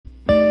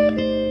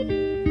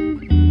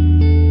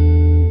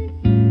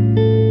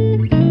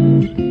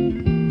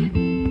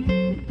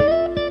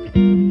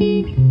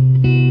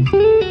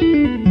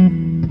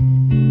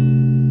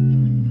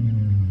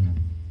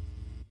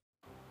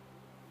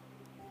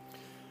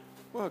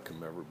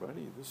Welcome,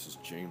 everybody. This is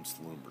James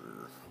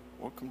Lumber.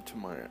 Welcome to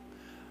my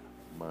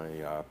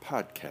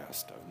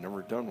podcast. I've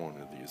never done one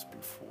of these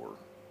before.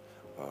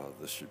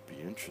 This should be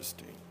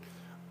interesting.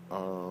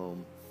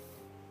 Um,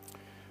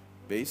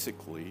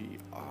 basically,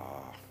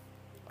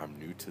 I'm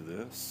new to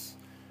this.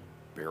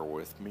 Bear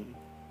with me.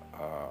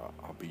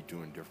 I'll be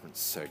doing different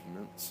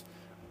segments.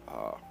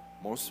 Uh,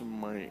 Most of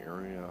my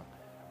area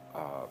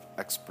of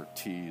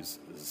expertise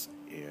is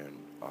in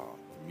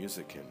the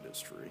music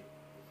industry.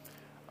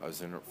 I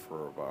was in it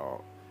for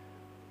about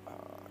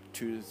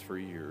 2 to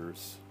 3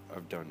 years.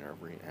 I've done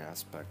every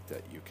aspect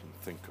that you can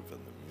think of in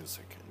the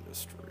music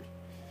industry.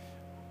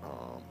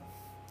 Um,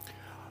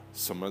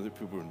 some other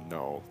people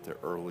know that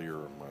earlier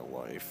in my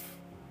life,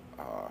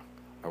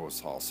 I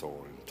was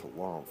also into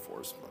law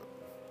enforcement.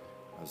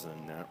 I was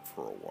in that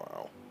for a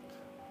while.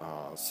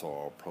 So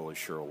I'll probably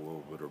share a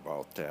little bit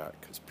about that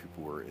because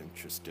people were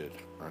interested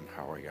on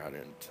how I got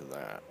into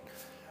that.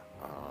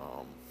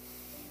 Um,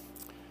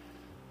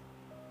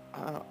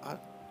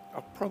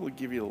 I'll probably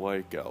give you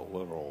like a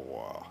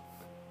little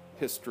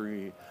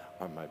history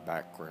on my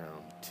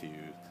background too.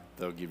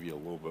 They'll give you a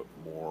little bit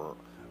more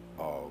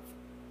of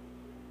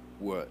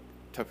what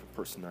type of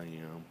person I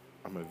am.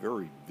 I'm a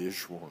very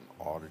visual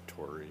and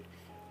auditory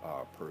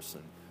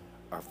person.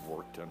 I've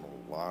worked on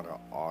a lot of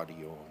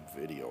audio and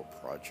video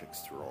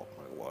projects throughout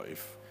my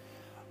life.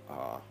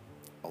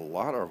 A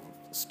lot of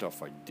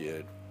stuff I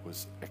did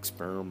was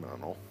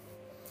experimental,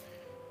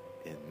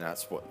 and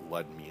that's what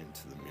led me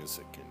into the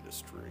music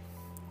industry.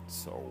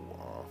 So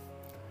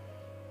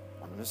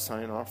I'm going to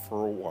sign off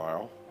for a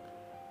while,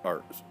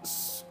 or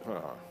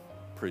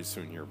pretty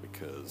soon here,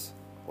 because,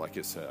 like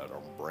I said,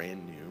 I'm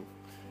brand new,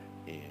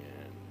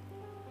 and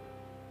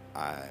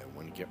I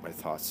want to get my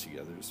thoughts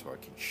together so I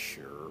can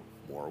share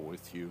more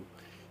with you.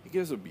 You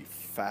guys will be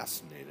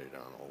fascinated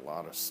on a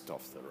lot of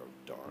stuff that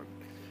I've done.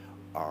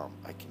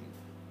 I can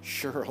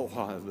share a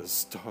lot of the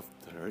stuff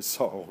that I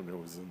saw when I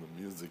was in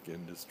the music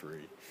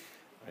industry.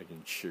 I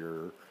can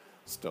share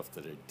stuff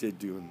that I did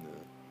do in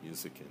the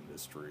music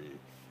industry,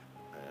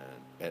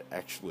 and it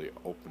actually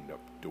opened up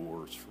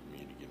doors for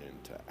me to get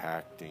into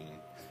acting.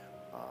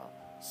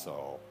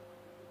 So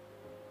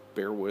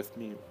bear with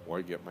me while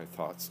I get my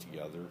thoughts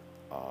together.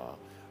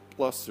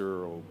 Plus, there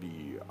will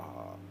be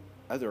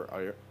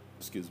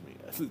excuse me.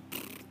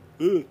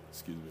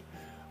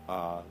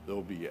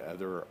 There'll be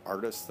other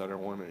artists that I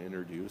want to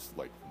introduce,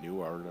 like new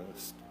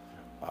artists.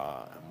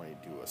 I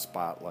might do a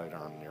spotlight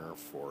on there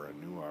for a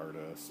new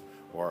artist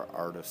or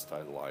artist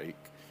I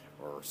like,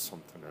 or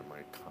something I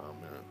might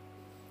comment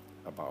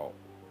about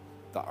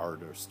the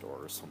artist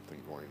or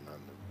something going on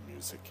in the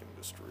music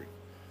industry.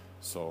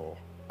 So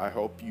I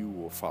hope you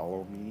will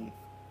follow me.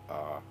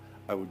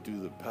 I would do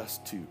the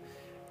best to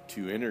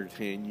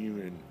entertain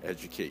you and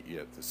educate you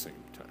at the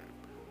same time.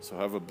 So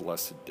have a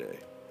blessed day.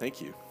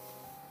 Thank you.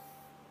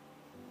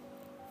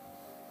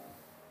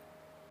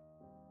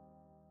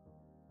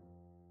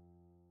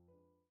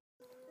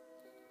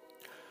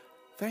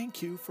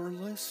 Thank you for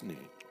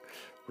listening.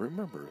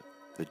 Remember,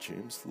 the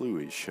James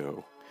Louis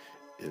Show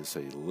is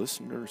a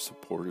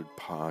listener-supported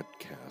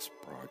podcast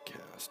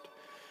broadcast.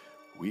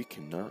 We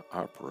cannot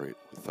operate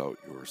without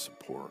your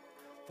support.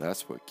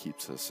 That's what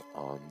keeps us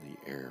on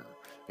the air.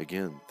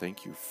 Again,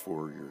 thank you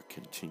for your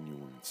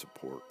continuing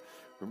support.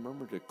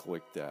 Remember to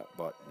click that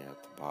button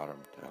at the bottom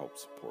to help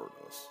support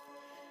us,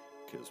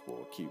 because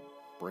we'll keep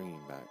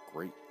bringing back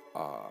great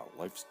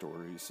life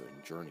stories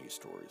and journey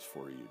stories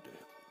for you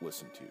to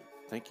listen to.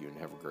 Thank you and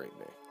have a great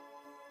day.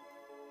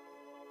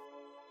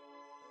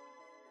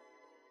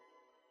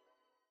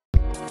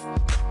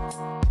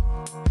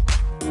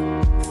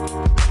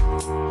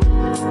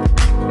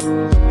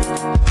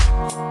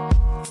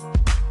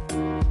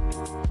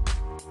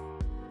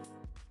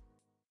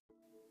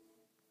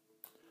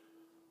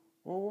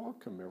 Well,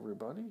 welcome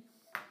everybody.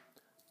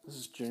 This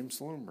is James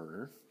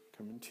Lohmberger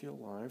coming to you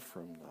live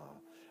from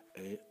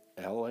the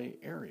LA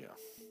area.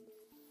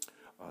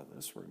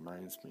 This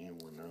reminds me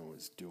when I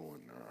was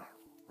doing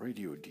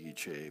radio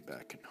DJ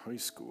back in high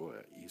school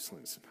at East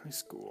Lansing High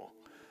School.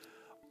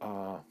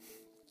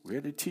 We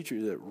had a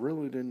teacher that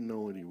really didn't know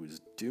what he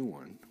was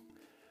doing,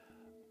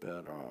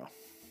 but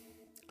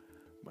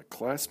my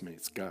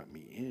classmates got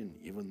me in,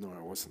 even though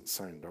I wasn't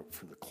signed up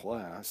for the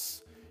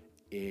class,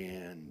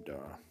 and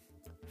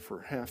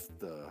for half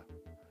the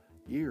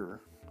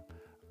year,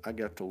 I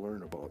got to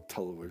learn about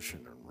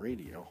television and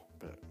radio,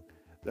 but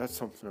that's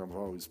something I've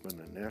always been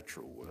a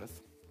natural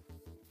with.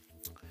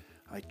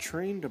 I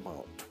trained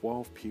about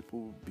 12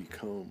 people to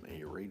become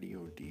a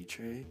radio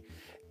DJ,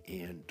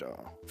 and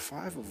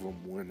 5 of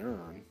them went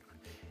on,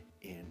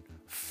 and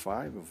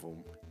 5 of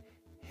them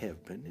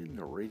have been in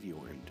the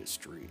radio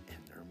industry, and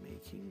they're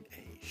making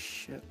a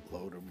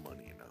shitload of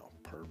money now,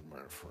 pardon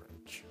my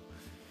French.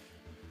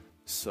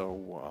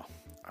 So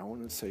I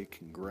want to say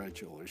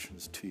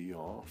congratulations to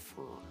y'all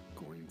for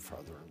going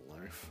farther in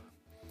life.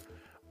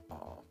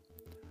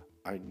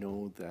 I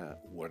know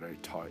that what I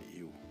taught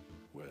you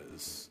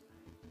was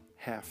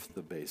half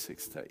the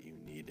basics that you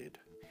needed,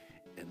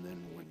 and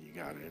then when you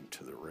got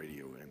into the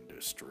radio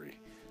industry,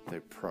 they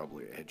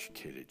probably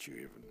educated you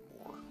even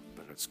more,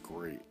 but it's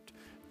great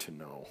to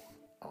know.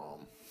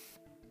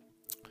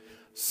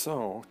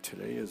 So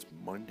today is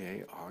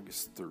Monday,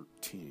 August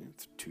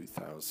 13th,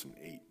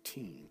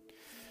 2018.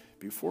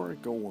 Before I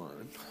go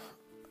on,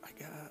 I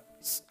got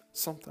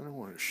something I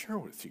want to share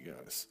with you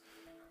guys,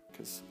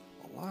 because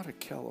a lot of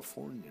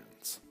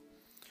Californians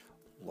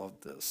love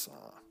this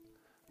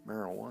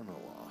marijuana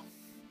law.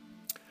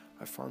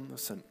 I found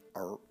this in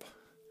ARP.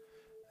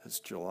 It's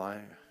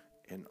July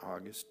and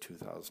August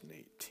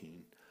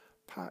 2018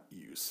 pot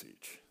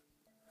usage.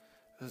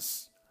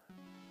 It's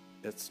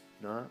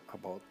not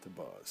about the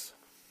buzz.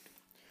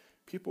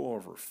 People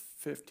over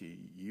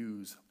 50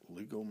 use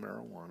legal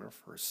marijuana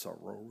for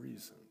several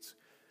reasons.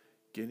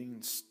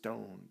 Getting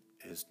stoned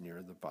is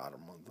near the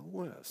bottom of the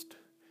list.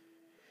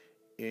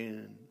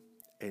 In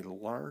a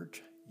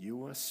large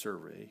U.S.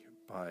 survey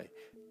by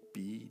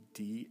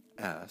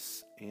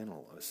BDS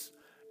analysts,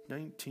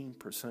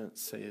 19%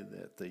 say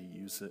that they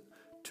use it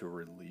to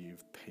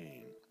relieve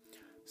pain.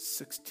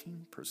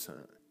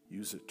 16%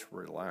 use it to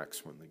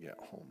relax when they get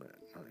home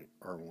at night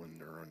or when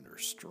they're under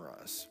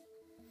stress.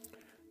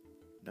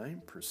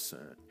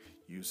 9%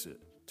 use it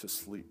to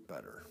sleep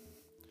better.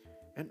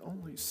 And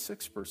only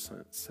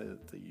 6% say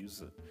that they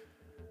use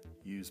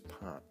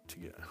pot to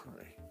get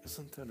high.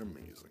 Isn't that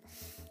amazing?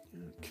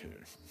 Okay,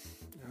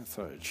 I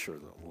thought I'd share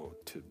that little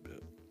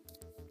tidbit.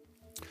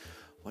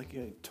 Like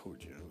I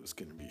told you, I was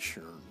going to be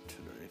sharing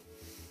today.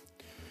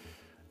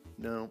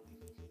 Now,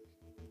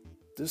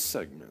 this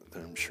segment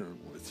that I'm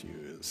sharing with you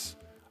is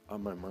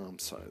on my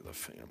mom's side of the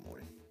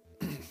family.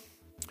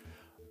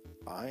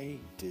 I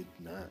did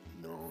not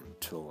know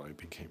until I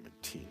became a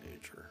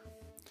teenager.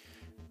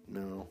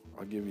 Now,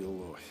 I'll give you a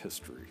little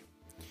history.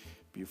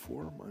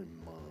 Before my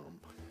mom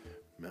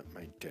met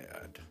my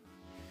dad,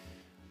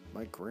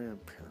 my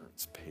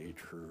grandparents paid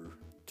her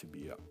to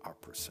be an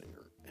opera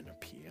singer and a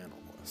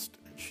pianist,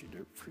 and she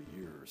did it for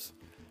years,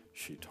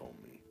 she told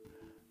me,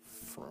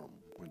 from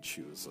when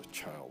she was a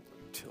child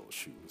until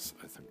she was,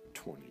 I think,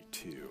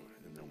 22,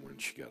 and then when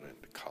she got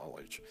into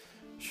college,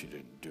 she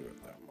didn't do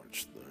it that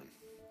much then.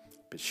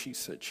 But she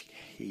said she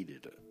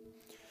hated it.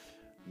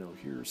 Now,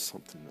 here's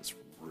something that's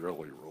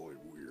really, really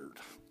weird.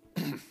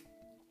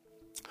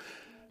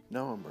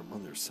 Now, on my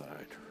mother's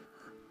side,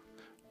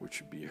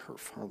 which would be her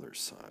father's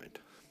side,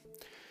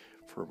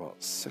 for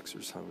about 6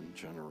 or 7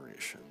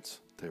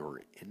 generations, they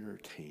were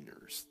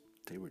entertainers.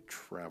 They would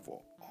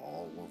travel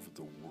all over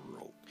the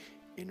world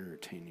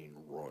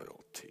entertaining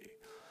royalty,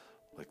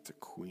 like the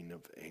Queen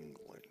of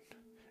England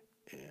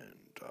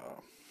and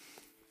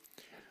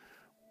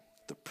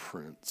the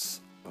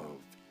Prince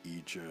of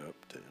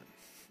Egypt and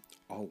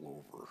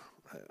all over.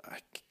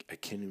 I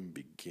can't even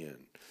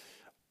begin.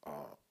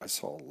 I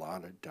saw a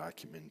lot of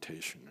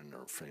documentation in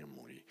our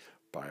family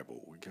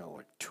Bible. We got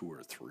like 2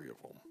 or 3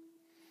 of them.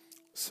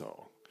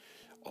 So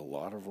a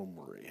lot of them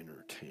were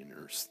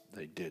entertainers.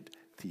 They did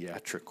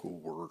theatrical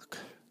work.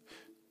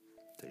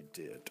 They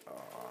did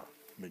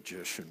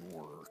magician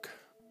work.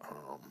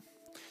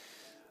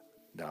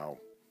 Now,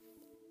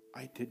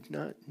 I did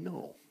not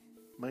know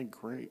my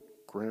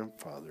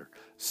great-grandfather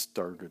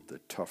started the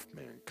Tough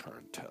Man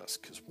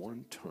contest, because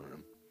one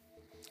time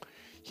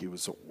he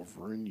was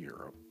over in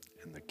Europe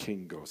and the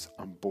king goes,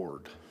 "I'm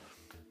bored."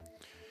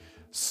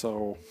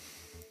 So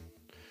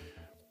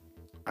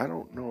I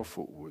don't know if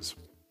it was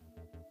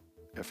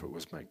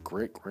my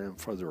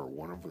great-grandfather or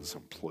one of his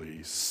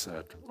employees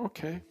said,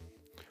 "Okay,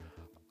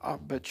 I'll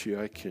bet you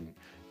I can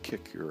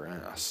kick your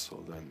ass."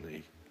 So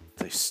then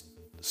they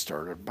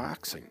started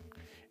boxing.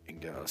 And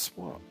guess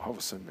what? All of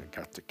a sudden it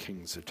got the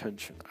king's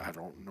attention. I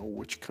don't know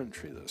which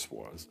country this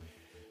was.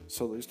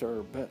 So they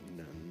started betting,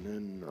 and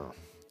then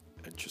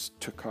it just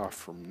took off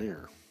from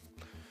there.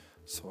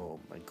 So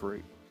my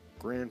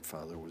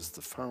great-grandfather was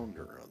the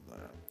founder of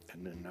that.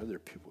 And then other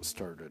people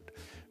started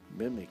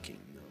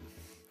mimicking them.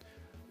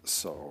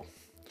 So,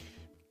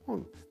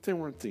 well, they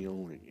weren't the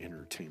only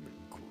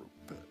entertainment group,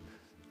 but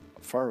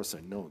as far as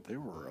I know, they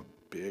were a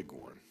big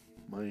one.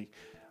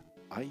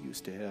 I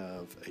used to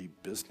have a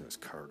business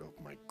card of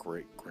my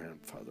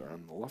great-grandfather.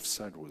 On the left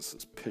side was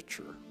his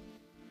picture.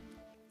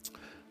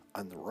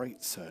 On the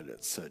right side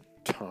it said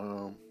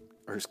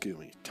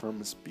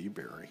Thomas B.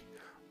 Berry,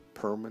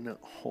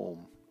 permanent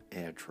home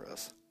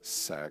address,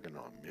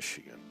 Saginaw,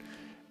 Michigan.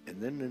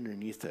 And then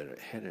underneath that it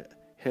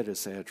had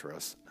his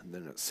address, and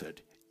then it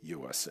said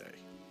USA.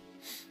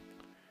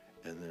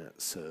 And then it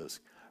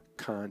says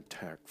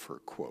contact for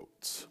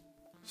quotes.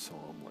 So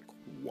I'm like,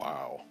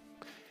 wow.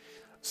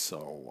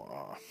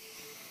 So,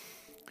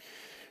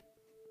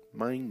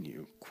 mind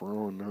you,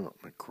 growing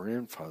up, my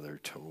grandfather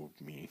told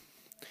me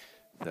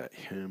that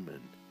him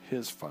and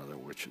his father,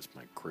 which is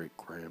my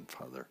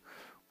great-grandfather,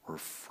 were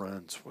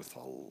friends with a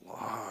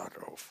lot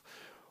of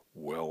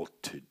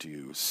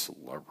well-to-do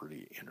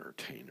celebrity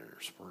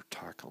entertainers. We're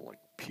talking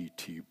like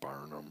P.T.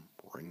 Barnum,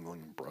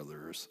 Ringling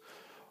Brothers,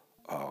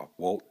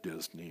 Walt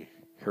Disney,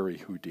 Harry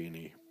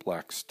Houdini,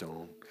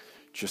 Blackstone,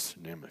 just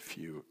to name a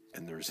few,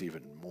 and there's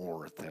even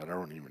more that I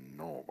don't even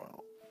know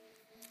about.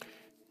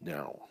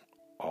 Now,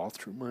 all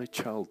through my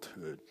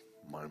childhood,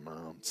 my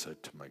mom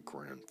said to my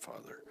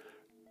grandfather,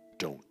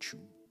 don't you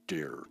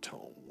dare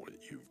tell him what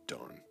you've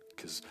done.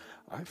 Because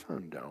I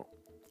found out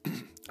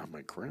on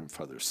my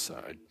grandfather's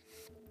side,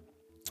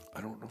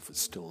 I don't know if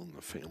it's still in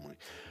the family,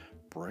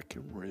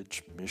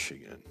 Breckenridge,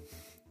 Michigan,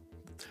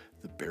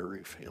 the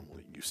Berry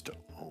family used to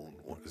own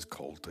what is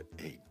called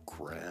a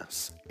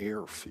grass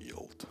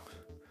airfield.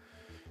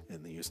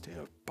 And they used to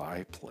have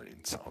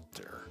biplanes out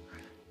there.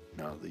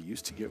 Now, they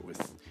used to get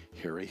with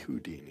Harry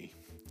Houdini,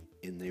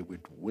 and they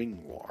would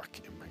wing walk,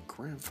 and my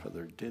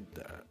grandfather did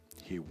that.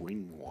 He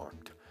wing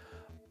walked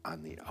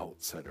on the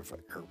outside of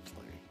an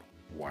airplane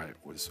while it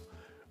was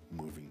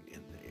moving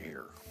in the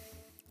air.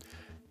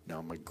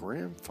 Now, my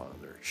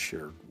grandfather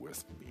shared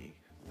with me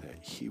that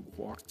he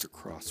walked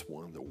across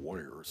one of the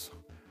wires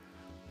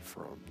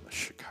from the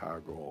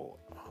Chicago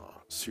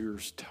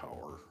Sears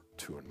Tower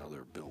to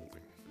another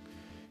building.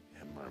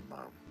 And my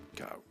mom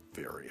got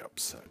very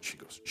upset. She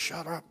goes,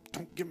 shut up,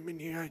 don't give me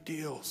any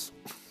ideals.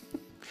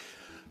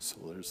 So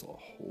there's a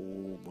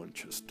whole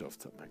bunch of stuff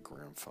that my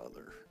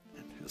grandfather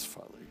and his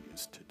father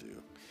used to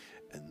do.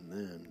 And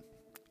then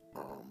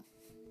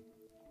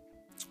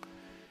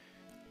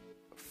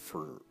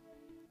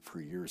for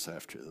years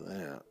after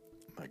that,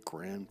 my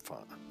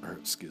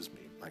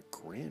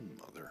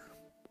grandmother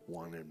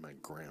wanted my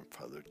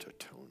grandfather to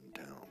tone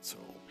down. So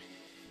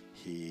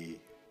he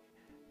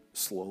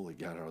slowly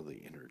got out of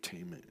the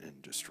entertainment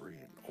industry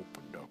and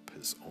opened up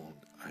his own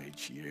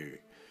IGA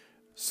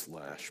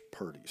 /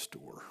 party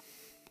store.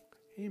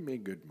 He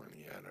made good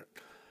money at it,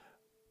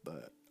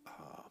 but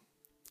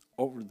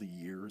over the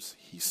years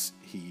he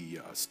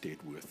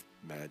stayed with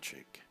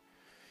Magic.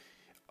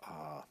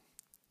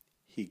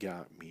 He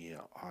got me an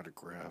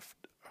autograph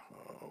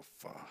of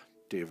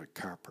David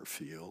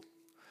Copperfield,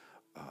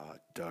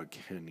 Doug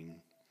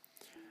Henning.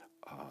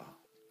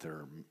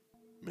 They're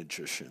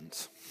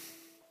magicians.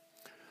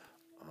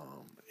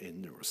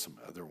 And there were some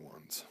other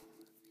ones,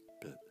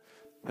 but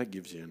that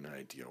gives you an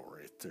idea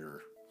right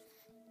there.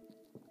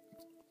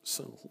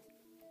 So,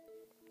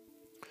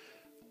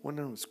 when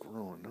I was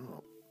growing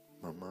up,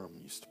 my mom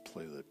used to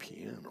play the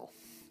piano.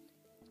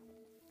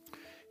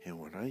 And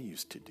what I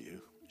used to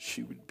do,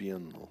 she would be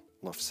on the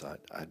left side,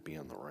 I'd be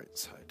on the right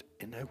side,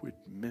 and I would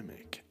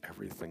mimic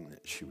everything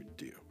that she would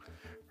do.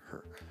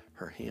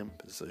 Her hand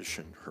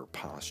position, her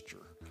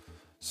posture.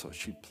 So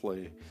she'd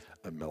play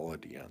a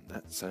melody on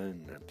that side,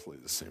 and I'd play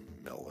the same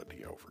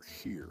melody over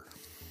here.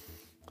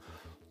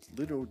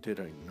 Little did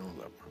I know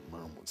that my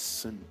mom was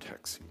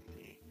syntexing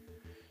me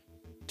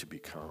to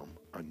become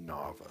a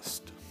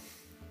novice.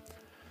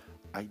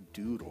 I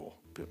doodle,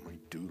 but my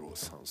doodle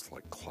sounds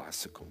like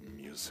classical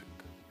music.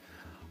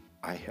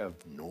 I have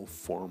no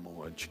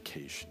formal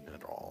education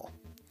at all.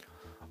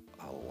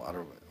 A lot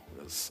of it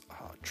was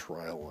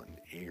trial and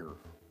error,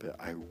 but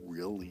I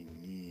really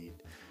need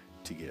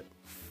to get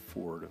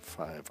 4 to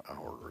 5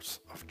 hours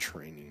of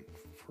training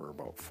for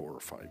about 4 or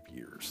 5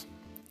 years.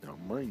 Now,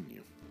 mind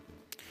you,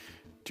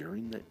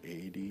 during the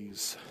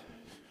 80s,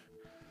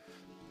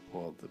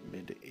 well, the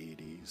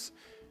mid-80s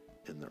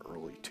and the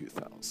early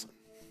 2000s,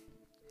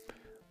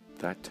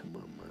 that time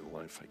of my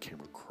life I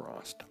came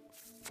across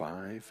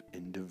 5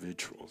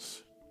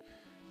 individuals.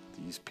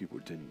 These people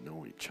didn't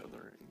know each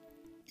other, and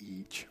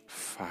each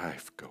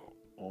 5 go,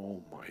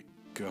 oh my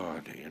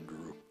God,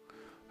 Andrew.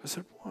 I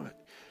said,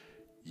 what?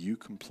 You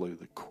can play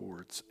the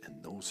chords,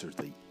 and those are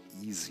the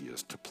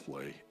easiest to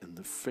play, and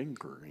the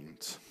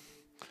fingerings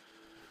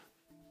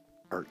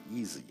are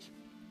easy,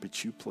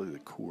 but you play the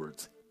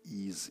chords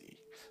easy.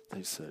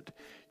 They said,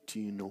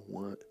 do you know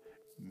what?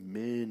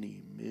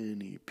 Many,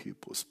 many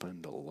people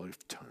spend a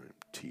lifetime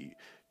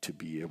to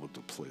be able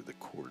to play the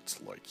chords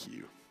like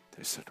you.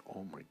 They said,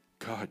 oh my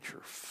God,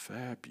 you're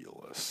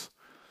fabulous.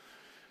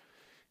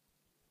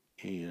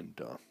 And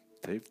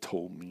they've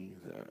told me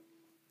that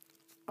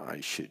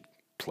I should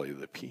play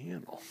the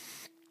piano.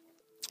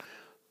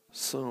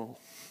 So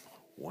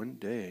one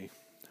day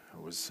I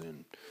was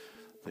in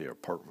the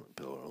apartment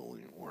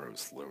building where I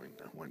was living.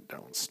 I went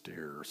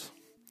downstairs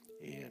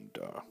and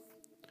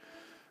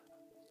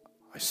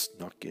I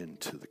snuck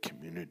into the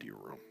community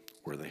room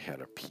where they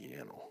had a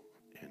piano,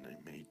 and I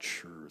made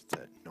sure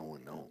that no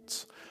one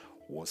else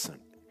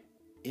wasn't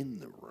in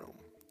the room.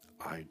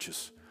 I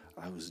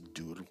was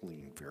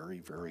doodling very,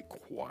 very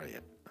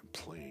quiet and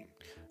playing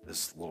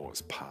as low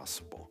as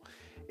possible.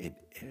 And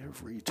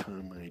every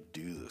time I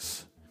do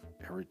this,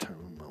 every time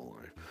in my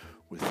life,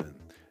 within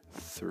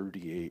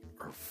 38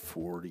 or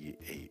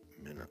 48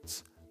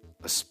 minutes,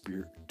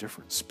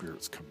 different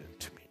spirits come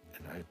into me,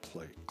 and I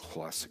play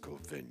classical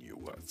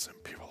vignettes,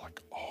 and people are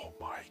like, oh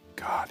my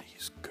God,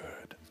 he's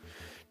good.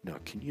 Now,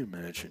 can you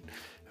imagine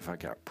if I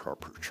got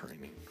proper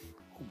training?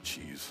 Oh,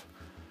 geez.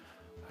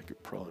 I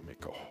could probably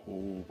make a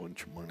whole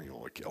bunch of money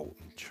like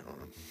Elton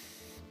John.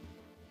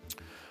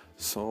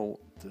 So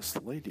this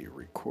lady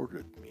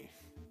recorded me,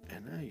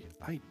 and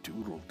I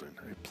doodled and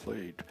I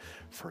played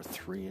for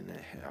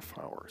 3.5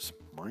 hours.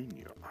 Mind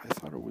you, I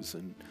thought it was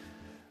in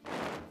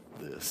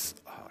this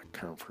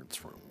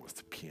conference room with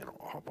the piano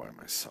all by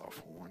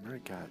myself. When I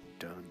got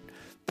done,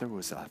 there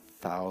was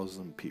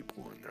 1,000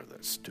 people in there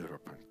that stood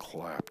up and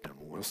clapped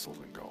and whistled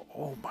and go,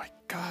 "Oh my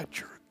God,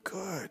 you're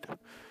good."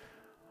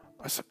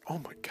 I said, "Oh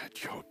my God,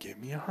 y'all gave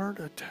me a heart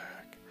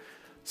attack."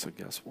 So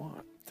guess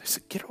what? They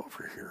said, "Get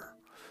over here."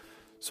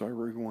 So I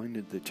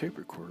rewinded the tape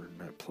recorder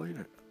and I played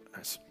it.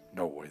 I said,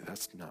 "No way,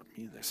 that's not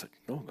me." They said,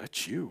 "No,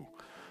 that's you."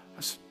 I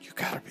said, "You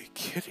gotta be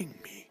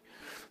kidding me."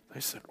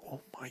 They said,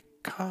 "Oh my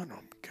God,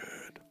 I'm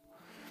good."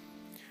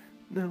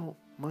 Now,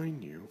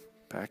 mind you,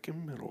 back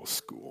in middle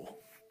school,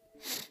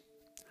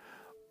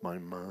 my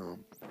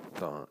mom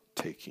thought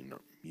taking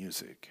up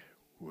music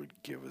would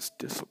give us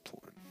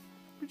discipline,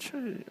 which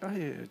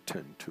I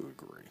tend to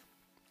agree.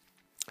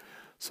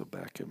 So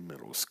back in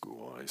middle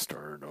school, I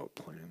started out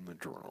playing the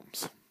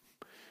drums.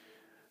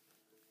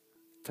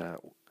 That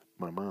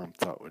my mom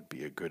thought would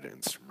be a good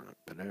instrument,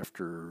 but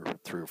after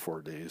 3 or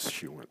 4 days,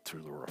 she went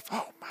through the roof.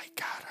 "Oh my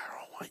God,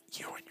 I don't want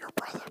you and your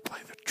brother to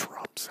play the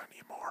drums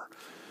anymore."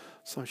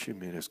 So she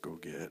made us go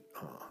get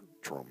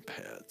drum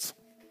pads.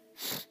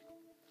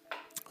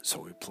 So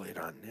we played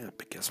on that,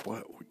 but guess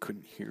what? We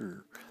couldn't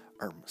hear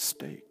our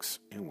mistakes,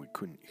 and we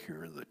couldn't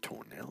hear the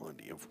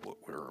tonality of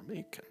what we were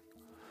making.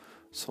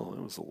 So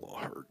it was a little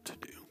hard to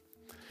do.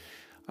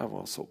 I've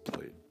also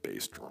played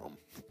bass drum,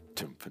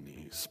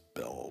 timpanis,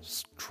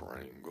 bells,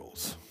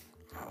 triangles,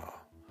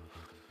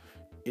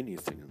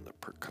 anything in the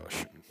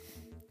percussion.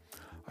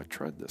 I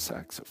tried the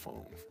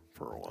saxophone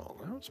for a while.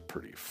 That was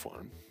pretty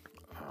fun.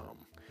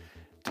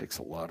 Takes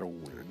a lot of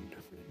wind,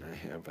 and I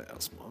have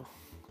asthma,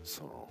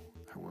 so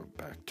I went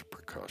back to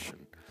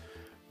percussion.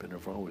 But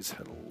I've always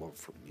had a love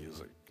for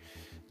music.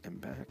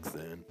 And back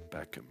then,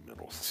 back in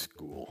middle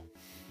school,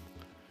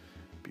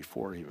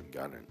 before I even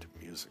got into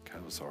music,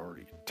 I was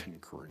already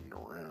tinkering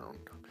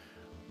around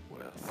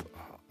with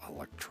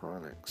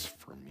electronics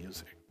for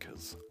music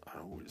because I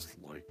always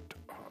liked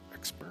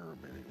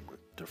experimenting with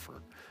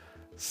different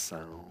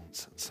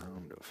sounds and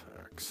sound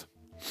effects.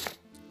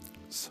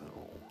 So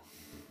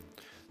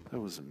that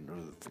was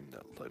another thing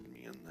that led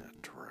me in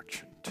that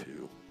direction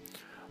too.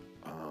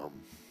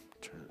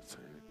 Trying to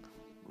think,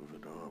 move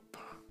it up.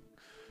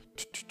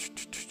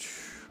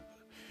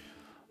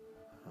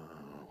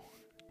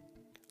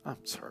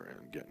 I'm sorry,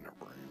 I'm getting a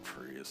brain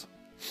freeze.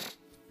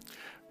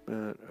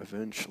 But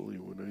eventually,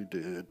 when I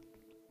did,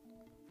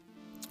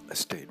 I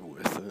stayed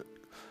with it.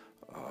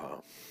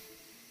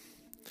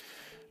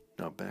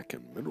 Now, back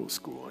in middle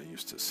school, I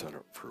used to set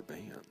up for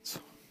bands.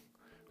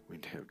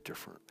 We'd have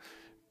different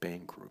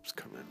band groups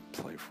come in and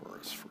play for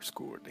us for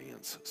school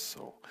dances.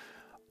 So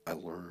I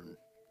learned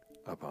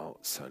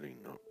about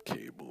setting up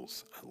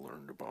cables. I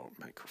learned about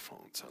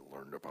microphones. I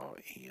learned about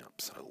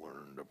amps. I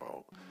learned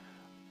about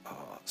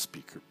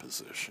speaker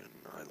position.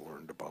 I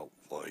learned about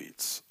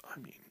lights.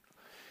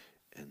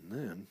 And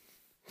then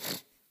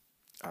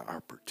an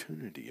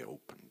opportunity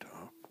opened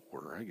up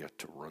where I got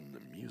to run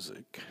the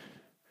music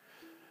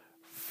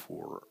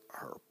for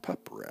our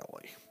pep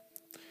rally.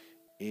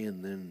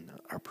 And then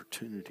an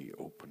opportunity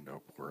opened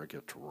up where I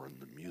got to run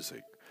the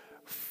music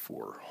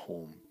for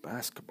home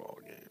basketball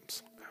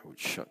games. I would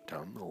shut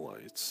down the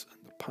lights,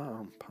 and the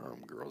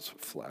pom-pom girls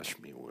would flash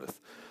me with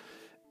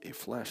a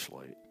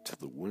flashlight to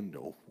the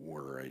window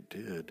where I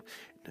did,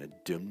 and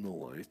I'd dim the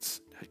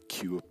lights, I'd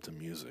cue up the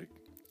music,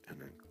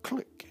 and then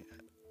click,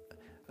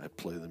 I'd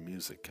play the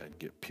music. I'd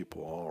get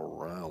people all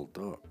riled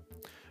up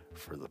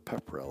for the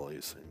pep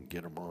rallies and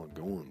get them all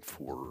going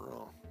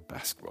for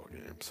basketball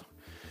games.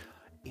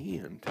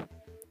 And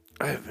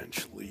I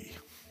eventually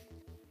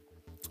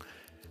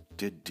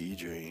did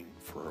DJing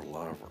for a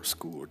lot of our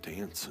school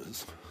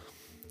dances.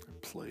 I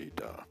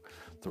played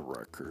the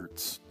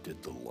records,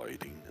 did the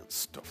lighting and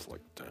stuff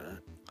like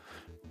that.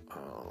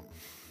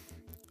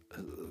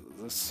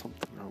 That's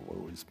something I've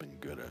always been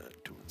good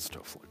at, doing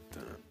stuff like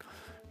that.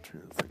 I'm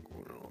trying to think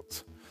what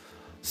else.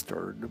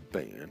 Started a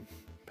band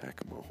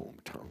back in my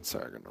hometown,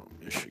 Saginaw,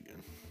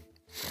 Michigan.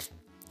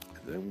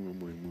 And then when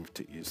we moved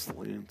to East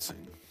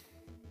Lansing,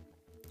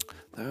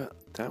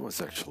 that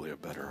was actually a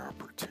better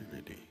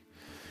opportunity.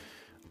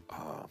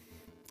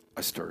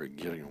 I started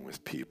getting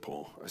with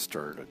people. I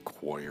started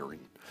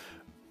acquiring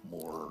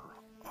more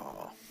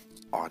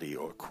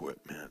audio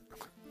equipment.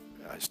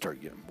 I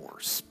started getting more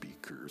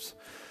speakers.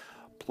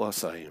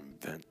 Plus, I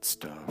invent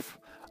stuff.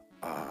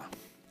 I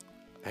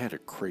had a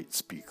crate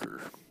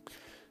speaker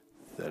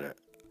that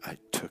I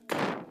took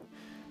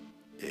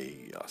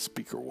a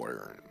speaker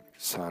wire and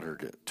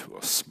soldered it to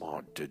a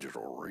small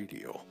digital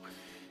radio.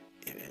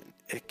 And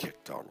it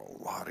kicked out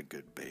a lot of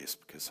good bass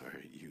because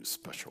I used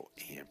special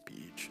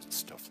ampage and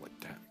stuff like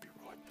that. And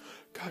people were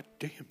like, "God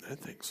damn, that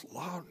thing's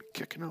loud and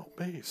kicking out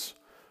bass.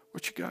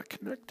 What you got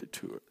connected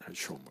to it?" I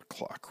show them a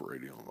clock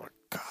radio. I'm like,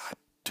 "God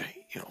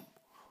damn,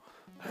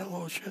 that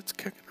little shit's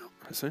kicking up."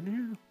 I said,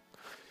 "Yeah.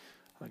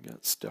 I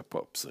got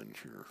step-ups in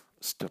here.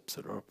 Steps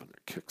it up and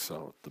it kicks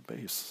out the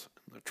bass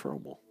and the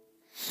treble."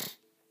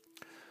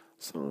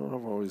 So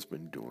I've always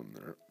been doing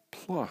that.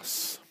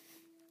 Plus,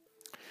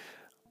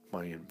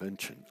 my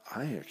invention,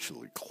 I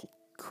actually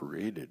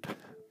created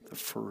the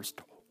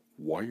first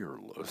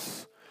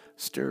wireless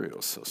stereo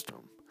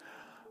system.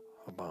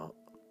 About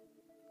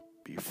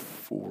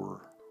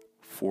before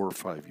 4 or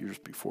 5 years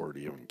before it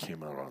even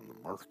came out on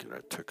the market, I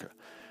took a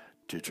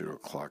digital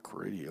clock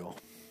radio,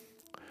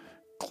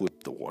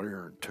 clipped the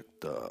wire, and took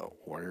the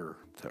wire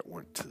that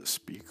went to the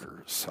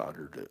speaker,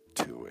 soldered it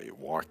to a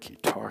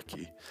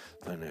walkie-talkie.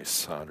 Then I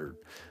soldered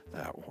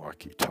that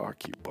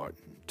walkie-talkie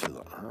button to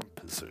the on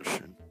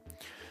position.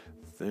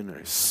 Then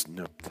I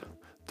snipped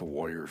the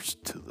wires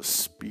to the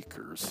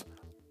speakers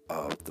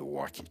of the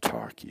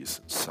walkie-talkies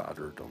and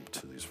soldered them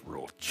to these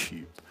real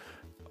cheap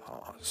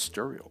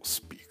stereo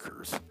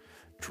speakers.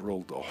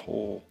 Drilled a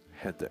hole,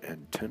 had the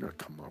antenna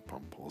come up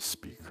on both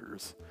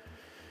speakers,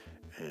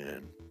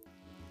 and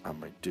on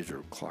my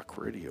digital clock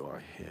radio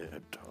I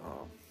had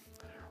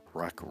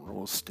rock and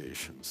roll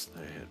stations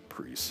that I had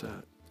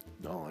preset.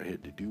 And all I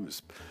had to do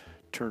was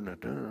turn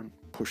it on,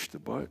 push the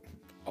button.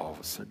 All of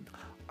a sudden,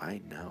 I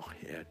now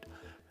had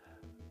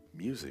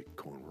music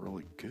going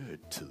really good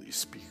to these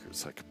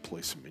speakers. I could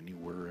place them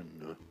anywhere in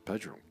the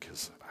bedroom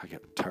because I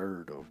got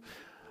tired of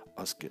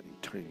us getting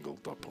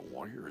tangled up in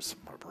wires.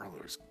 And my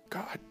brother was,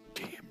 God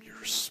damn,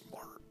 you're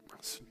smart. I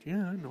said,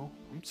 yeah, I know.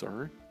 I'm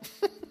sorry.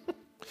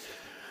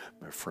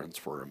 My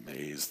friends were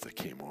amazed. They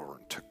came over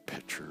and took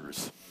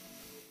pictures.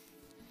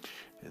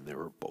 And they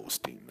were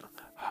boasting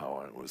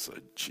how I was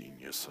a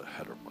genius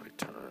ahead of my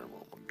time.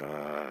 Oh my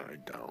God, I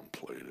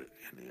downplayed it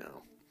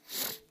anyhow.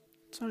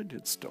 So I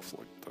did stuff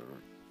like that.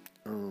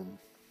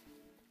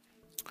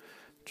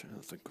 Trying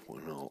to think of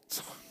what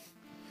else.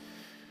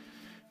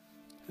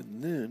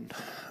 And then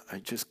I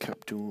just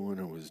kept doing what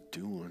I was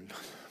doing.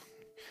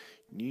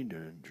 You need to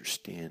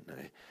understand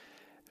I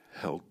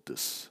held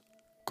this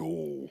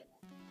goal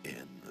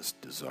and this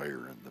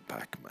desire in the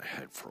back of my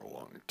head for a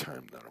long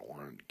time that I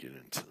wanted to get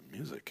into the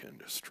music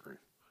industry.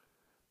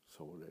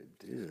 So what I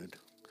did,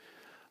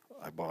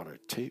 I bought a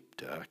tape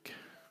deck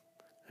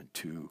and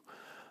two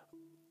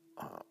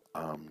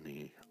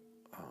Omni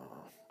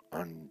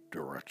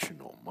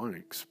unidirectional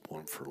mics,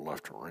 one for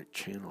left and right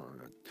channel.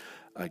 And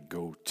I'd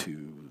go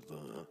to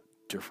the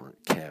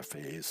different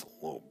cafes,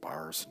 little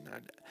bars, and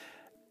I'd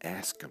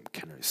ask them,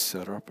 can I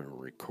set up and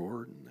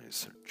record? And they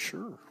said,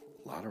 sure.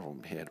 A lot of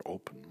them had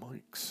open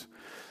mics.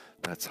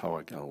 That's how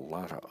I got a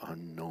lot of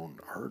unknown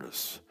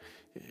artists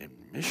in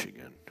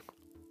Michigan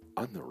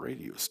on the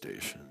radio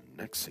station.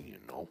 Next thing you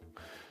know,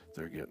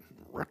 they're getting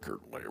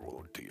record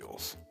label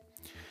deals.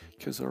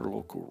 Because our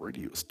local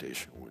radio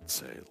station would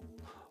say,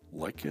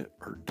 like it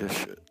or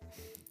dish it.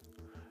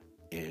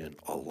 And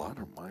a lot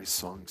of my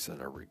songs that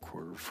I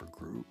recorded for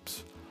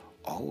groups,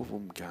 all of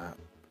them got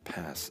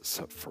passed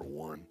except for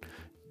one,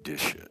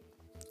 dish it.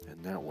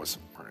 And that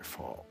wasn't my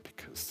fault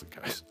because the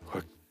guys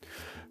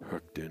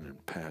hooked in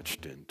and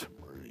patched into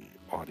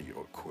my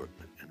audio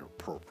equipment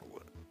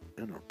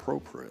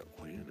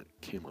inappropriately, and it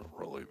came out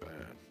really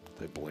bad.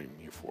 They blamed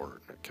me for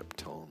it, and I kept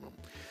telling them,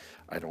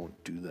 I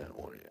don't do that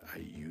way. I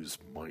use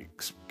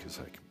mics because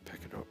I can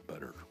pick it up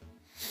better.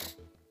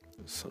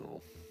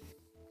 So,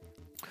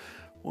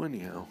 well,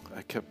 anyhow,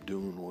 I kept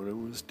doing what I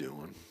was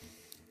doing,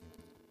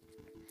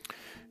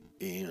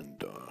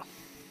 and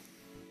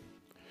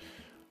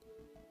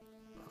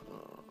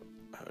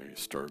I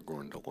started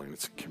going to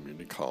Lansing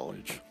Community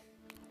College.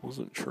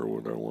 Wasn't sure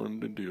what I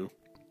wanted to do.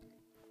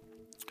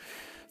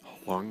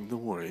 Along the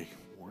way,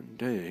 one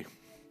day,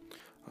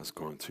 I was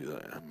going through the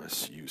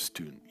MSU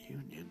Student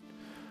Union.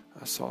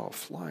 I saw a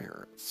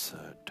flyer. It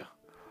said,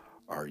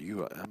 are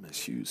you a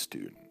MSU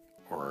student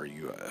or are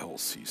you a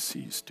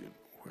LCC student,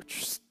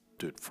 which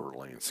stood for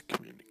Lansing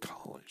Community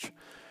College?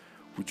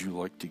 Would you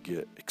like to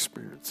get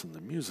experience in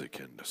the music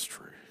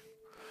industry?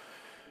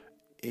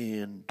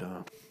 And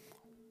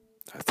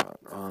I thought,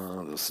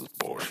 oh, this is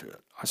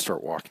bullshit. I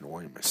start walking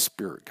away and my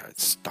spirit guide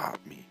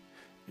stopped me.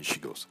 And she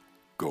goes,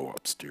 go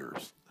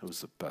upstairs. That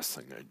was the best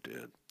thing I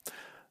did.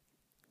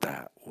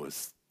 That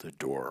was the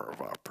door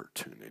of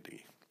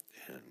opportunity.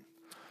 And,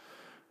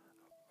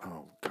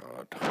 oh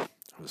God, it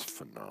was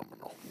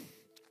phenomenal.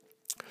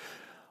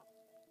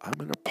 I'm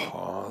going to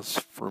pause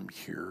from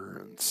here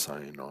and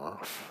sign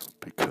off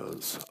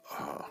because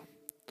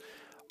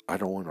I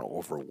don't want to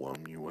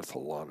overwhelm you with a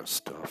lot of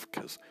stuff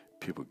because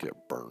people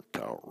get burnt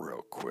out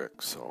real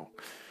quick. So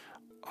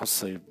I'll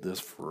save this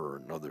for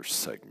another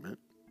segment.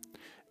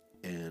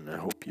 And I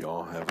hope you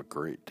all have a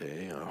great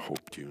day. I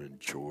hope you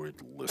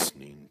enjoyed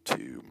listening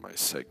to my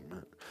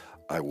segment.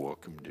 I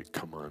welcome you to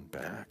come on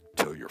back,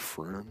 tell your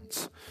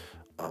friends.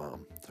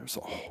 There's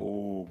a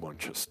whole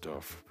bunch of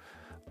stuff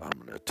I'm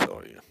going to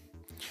tell you.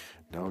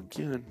 Now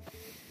again,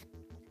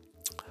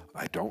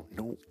 I don't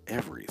know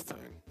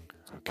everything,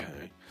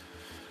 okay?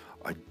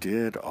 I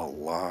did a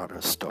lot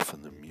of stuff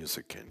in the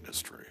music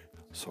industry,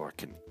 so I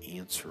can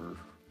answer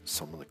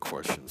some of the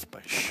questions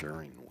by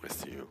sharing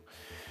with you.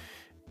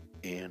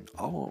 And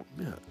I'll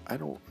admit, I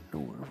don't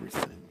know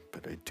everything,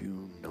 but I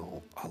do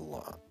know a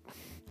lot.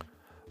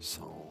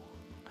 So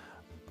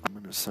I'm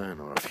going to sign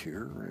off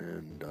here,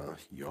 and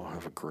y'all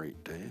have a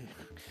great day,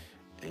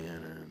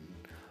 and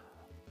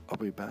I'll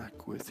be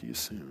back with you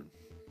soon.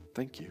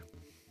 Thank you.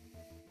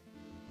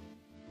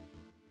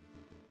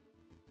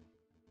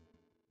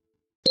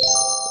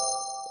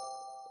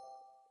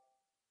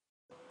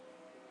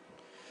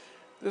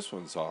 This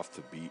one's off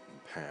the beaten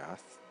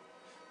path.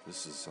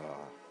 This is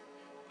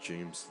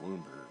James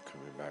Lundberg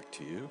coming back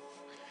to you.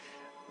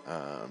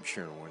 I'm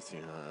sharing with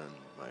you on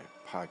my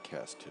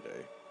podcast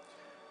today.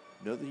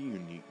 Another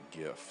unique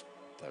gift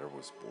that I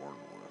was born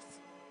with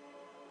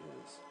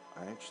is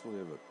I actually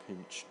have a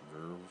pinched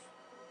nerve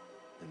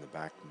in the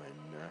back of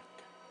my neck.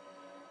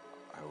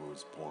 I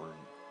was born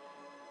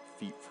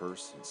feet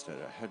first instead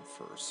of head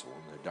first, so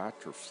when the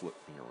doctor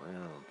flipped me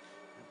around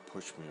and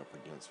pushed me up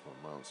against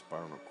my mom's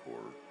spinal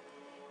cord,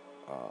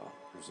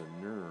 there's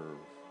a nerve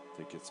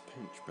that gets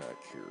pinched back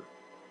here.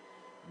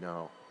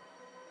 Now,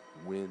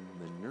 when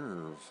the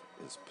nerve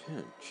is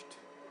pinched,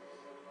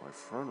 my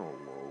frontal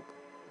lobe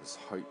is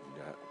heightened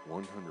at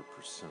 100%.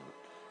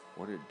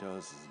 What it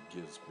does is it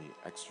gives me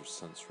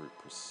extrasensory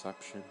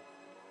perception,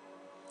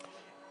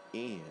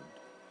 and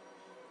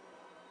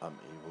I'm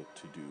able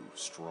to do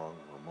strong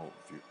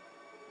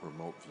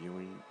remote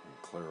viewing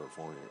and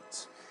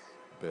clairvoyance.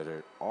 But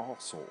it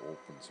also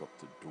opens up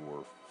the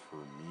door for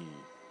me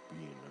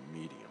being a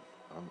medium.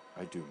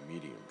 I do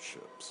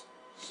mediumships.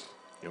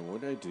 And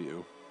what I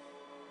do,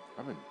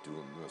 I've been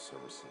doing this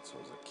ever since I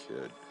was a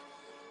kid.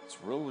 It's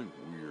really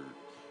weird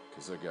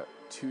because I got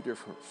two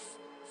different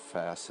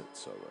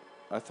facets of it.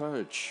 I thought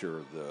I'd share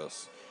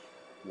this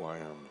while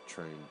I'm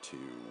trying to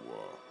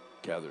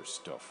gather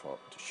stuff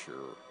up to share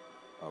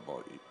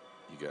about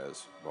you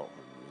guys, about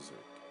my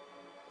music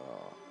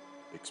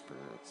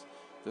experience.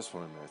 This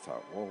one I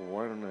thought, well,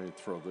 why don't I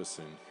throw this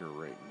in here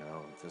right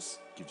now? This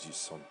gives you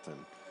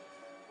something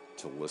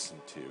to listen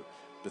to.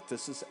 But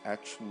this is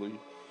actually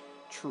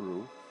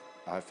true.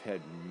 I've had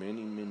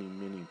many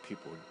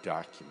people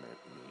document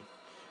me.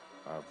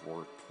 I've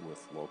worked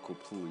with local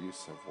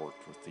police. I've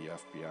worked with the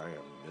FBI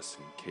on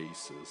missing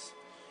cases.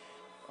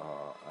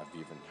 I've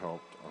even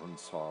helped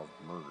unsolved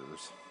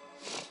murders.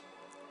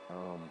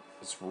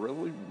 It's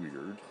really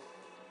weird.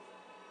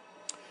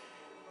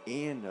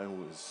 And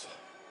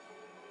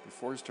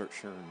before I start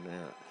sharing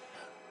that,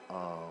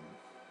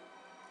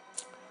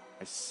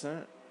 I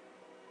sent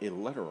a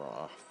letter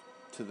off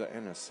to the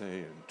NSA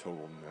and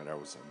told them that I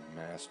was a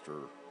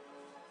master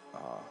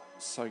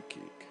psychic.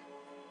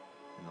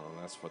 You know,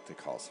 that's what they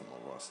call some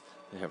of us.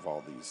 They have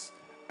all these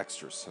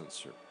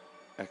extrasensory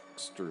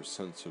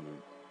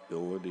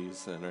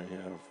abilities that I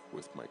have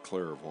with my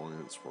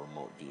clairvoyance,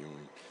 remote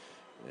viewing,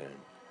 and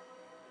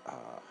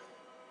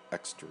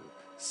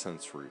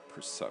extrasensory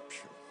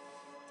perception.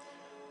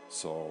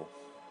 So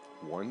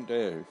one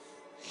day,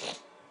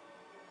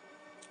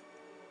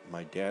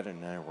 my dad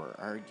and I were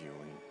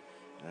arguing,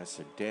 and I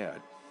said,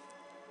 Dad,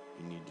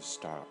 you need to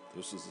stop.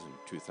 This is in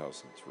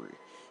 2003.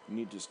 You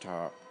need to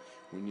stop.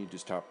 We need to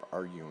stop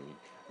arguing.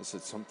 I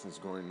said, something's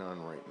going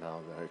on right now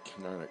that I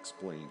cannot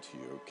explain to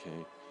you,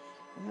 okay?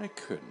 And I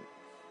couldn't.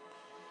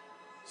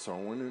 So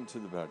I went into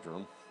the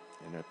bedroom,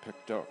 and I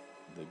picked up,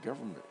 the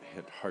government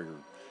had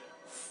hired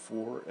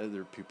 4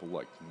 other people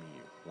like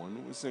me.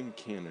 One was in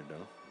Canada,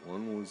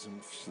 one was in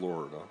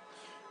Florida,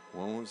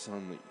 one was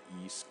on the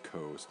East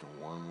Coast,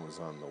 and one was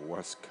on the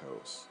West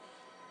Coast.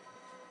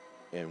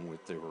 And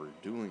what they were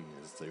doing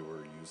is they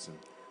were using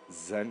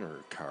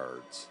Zener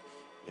cards.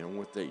 And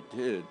what they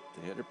did,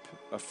 they had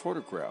a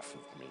photograph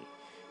of me.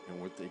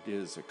 And what they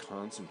did is they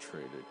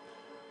concentrated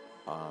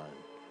on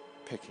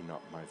picking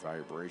up my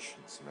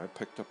vibrations. And I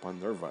picked up on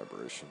their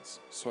vibrations.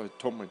 So I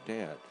told my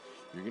dad,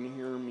 you're going to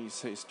hear me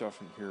say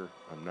stuff in here.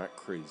 I'm not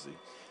crazy.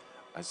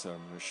 I said,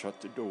 I'm going to shut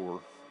the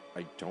door.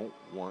 I don't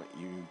want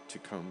you to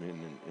come in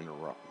and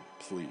interrupt me,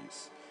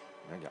 please.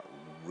 And I got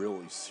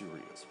really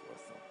serious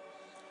with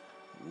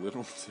them.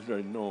 Little did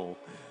I know,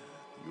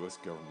 the U.S.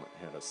 government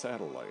had a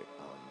satellite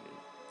on me.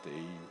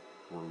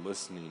 They were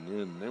listening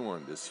in. They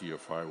wanted to see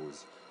if I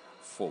was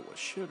full of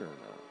shit or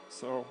not.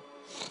 So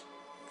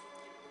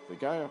the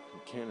guy up in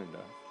Canada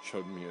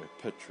showed me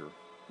a picture.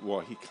 Well,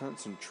 he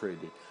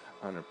concentrated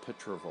on a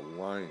picture of a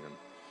lion.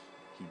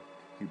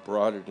 He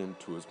brought it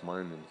into his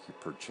mind and he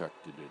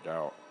projected it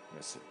out. And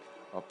I said,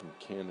 up in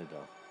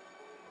Canada,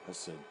 I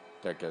said,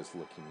 that guy's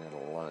looking at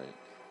a lion.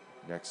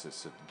 Next, I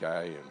said, the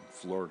guy in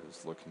Florida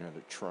is looking at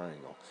a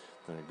triangle.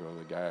 Then I go,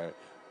 the guy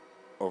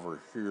over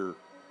here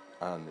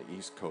on the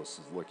East Coast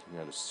is looking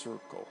at a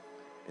circle.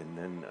 And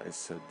then I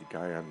said, the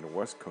guy on the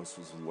West Coast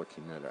was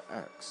looking at an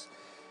X.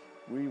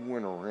 We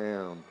went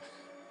around.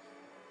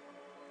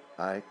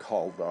 I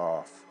called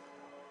off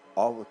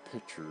all the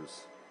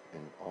pictures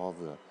and all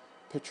the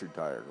picture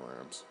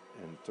diagrams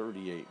in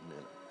 38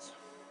 minutes.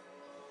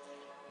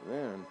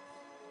 Then,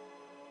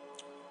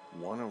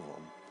 one of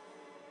them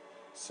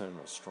sent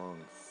a strong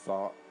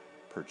thought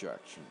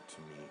projection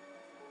to me,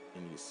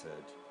 and he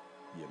said,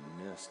 you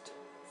missed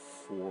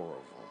 4 of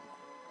them.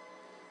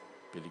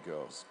 But he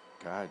goes,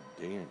 God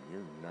damn,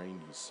 you're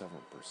 97%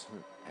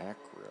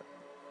 accurate.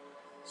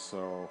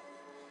 So,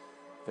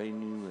 they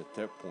knew at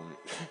that point,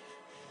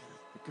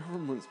 the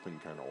government's been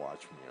kind of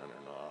watching me on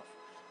and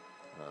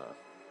off.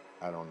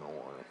 I don't know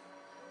why.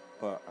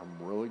 But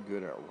I'm really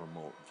good at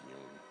remote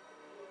viewing.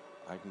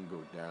 I can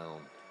go down.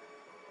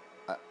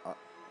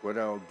 What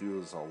I'll do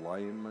is I'll lie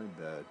in my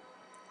bed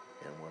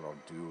And what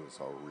I'll do is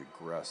I'll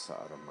regress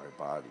out of my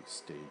body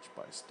stage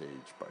by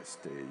stage by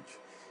stage.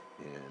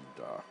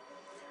 And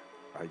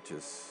I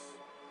just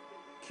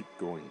keep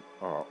going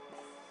up.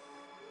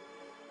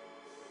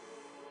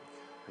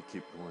 I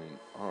keep going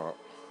up.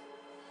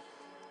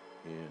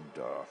 And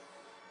I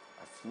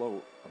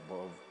float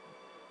above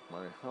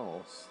my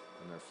house.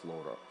 And I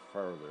float up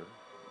farther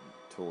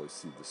until I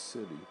see the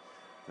city.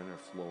 Then I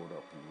float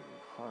up even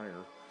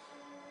higher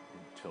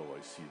until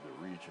I see the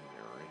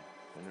regionary.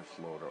 Then I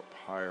float up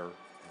higher,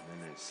 and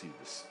then I see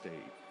the state.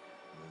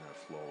 And then I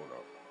float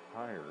up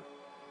higher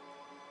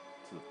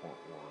to the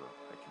point where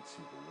I can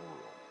see the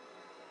world.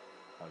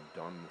 I've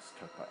done this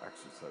type of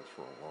exercise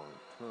for a long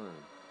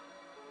time.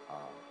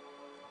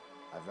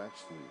 I've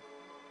actually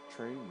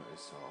trained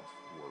myself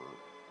where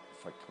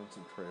if I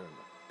concentrate on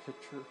a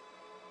picture,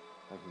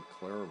 I can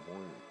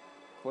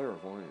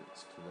clairvoyance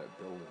to that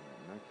building,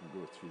 and I can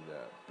go through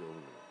that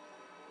building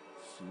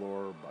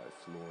floor by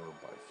floor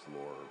by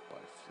floor by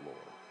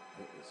floor.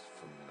 It is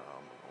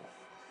phenomenal.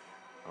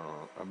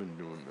 I've been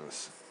doing this.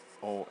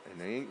 Oh,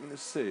 and I ain't gonna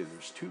say,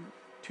 there's two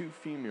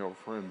female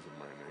friends of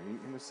mine. I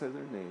ain't gonna say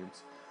their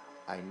names.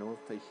 I know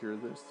if they hear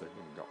this, they're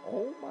gonna go,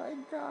 "Oh my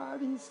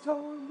God, he's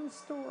telling the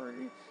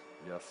story."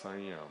 Yes, I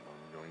am.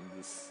 I'm going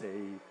to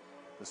say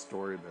the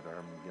story, that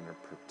I'm gonna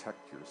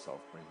protect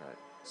yourself by not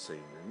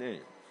saying their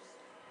name.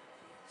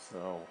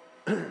 So,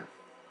 the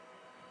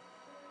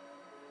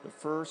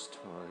first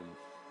time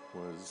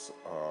was,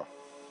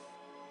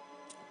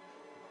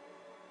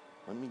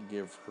 let me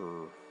give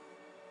her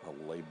a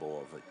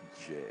label of a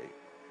J.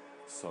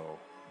 So,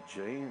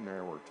 Jay and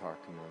I were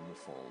talking on the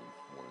phone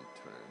one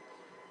time,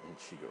 and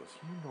she goes,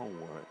 "You know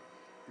what?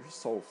 You're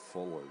so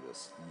full of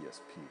this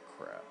ESP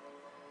crap."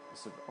 I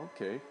said,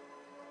 "Okay."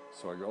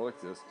 So I go like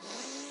this.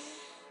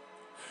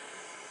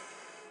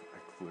 I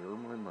clear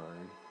my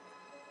mind.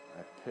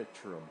 I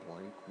picture a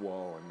blank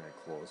wall, and I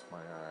close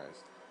my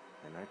eyes.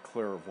 And I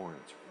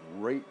clairvoyance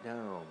right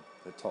down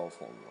the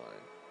telephone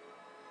line.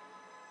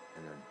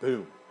 And then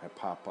boom, I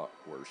pop up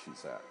where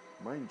she's at.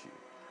 Mind you,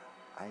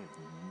 I have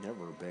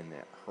never been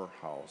at her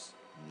house,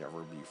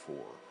 never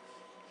before.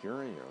 Here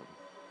I am.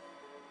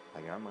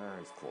 I got my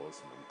eyes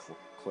closed, and I'm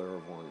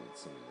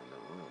clairvoyancing in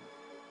the room.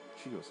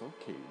 She goes,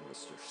 "Okay,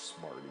 Mr.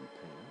 Smarty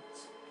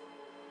Pants,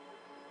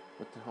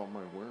 what the hell am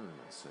I wearing?"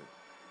 I said,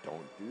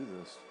 "Don't do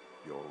this.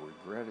 You'll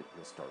regret it.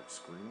 You'll start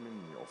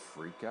screaming. You'll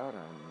freak out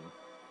on me."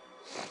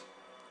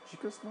 She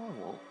goes, "No, I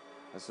won't."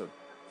 I said,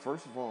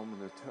 "First of all, I'm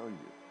going to tell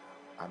you,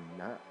 I'm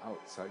not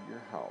outside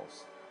your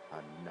house.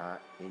 I'm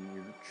not in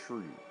your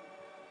tree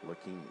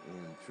looking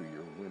in through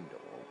your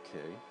window,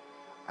 okay?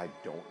 I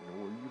don't know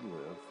where you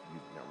live.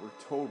 You've never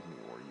told me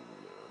where you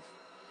live.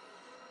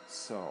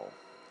 So,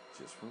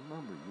 just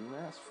remember, you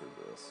asked for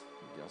this.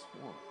 And guess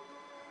what?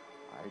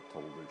 I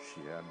told her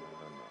she had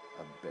on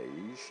a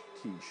beige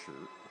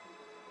t-shirt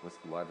with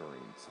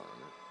letterings on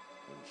it,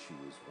 and she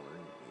was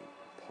wearing a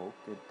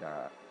polka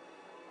dot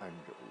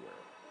underwear.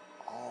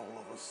 All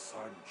of a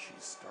sudden, she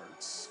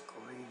starts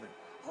screaming,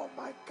 "Oh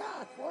my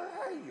God, where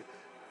are you?"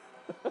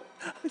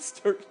 I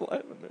started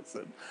laughing. I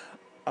said,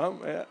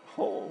 "I'm at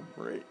home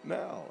right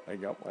now." I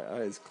got my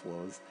eyes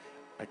closed.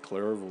 I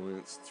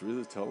clairvoyance through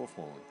the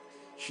telephone.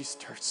 She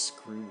starts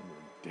screaming.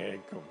 Her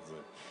dad comes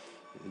in.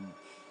 And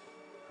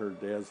her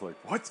dad's like,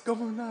 "What's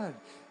going on?"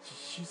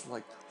 She's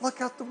like,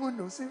 "Look out the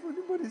window. See if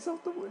anybody's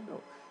out the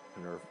window."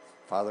 And her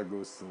father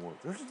goes to the window.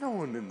 "There's no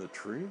one in the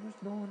tree.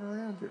 There's no one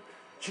around here."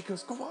 She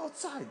goes, "Go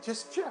outside.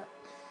 Just check."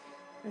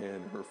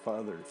 And her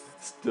father,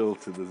 still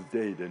to this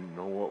day, didn't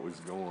know what was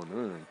going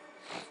on.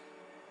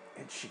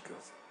 And she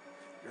goes,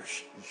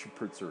 she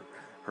puts her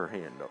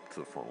hand up to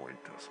the phone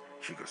like this.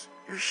 She goes,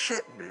 "You're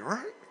shitting me,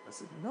 right?" I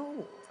said,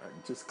 "No, I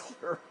just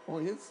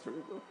clairvoyance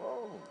through the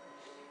phone."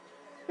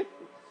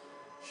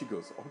 She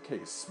goes,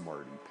 "Okay,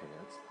 smarty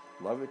pants,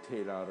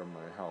 levitate out of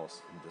my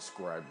house and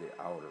describe the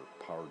outer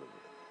part of it."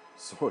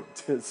 So it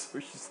did, so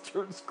she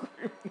started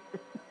screaming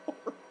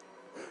more.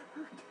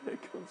 Her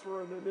dad comes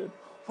running in.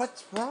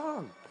 "What's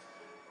wrong?"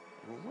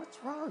 "Well, what's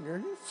wrong? Are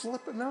you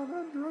flipping out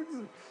on drugs?"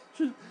 And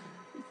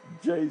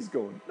Jay's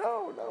going,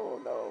 "No, no,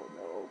 no,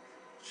 no."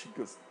 She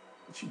goes,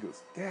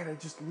 "Dad, I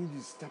just need you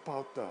to step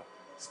out the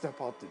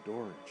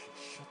door." And she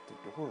shut the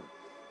door.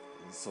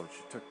 And so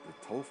she took the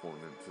telephone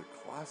into the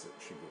closet.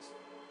 She goes,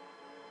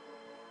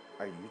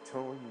 "Are you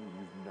telling me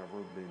you've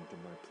never been to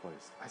my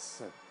place?" I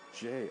said,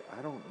 "Jay,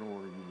 I don't know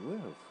where you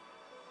live.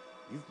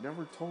 You've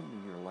never told me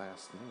your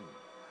last name.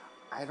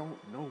 I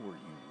don't know where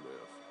you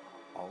live.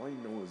 All I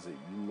know is that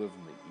you live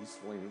in the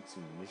East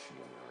Lansing,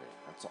 Michigan area.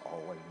 That's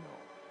all I know."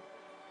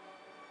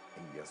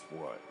 And guess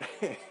what?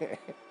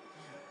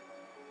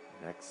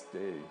 Next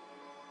day,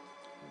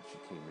 when she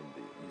came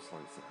into East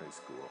Lansing High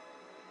School,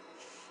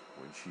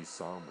 when she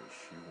saw me,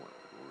 she went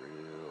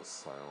real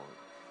silent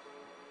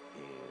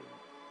and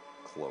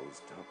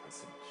closed up. I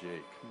said,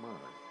 "Jay, come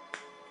on.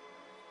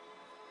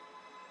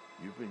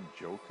 You've been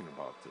joking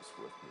about this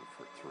with me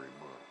for 3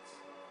 months.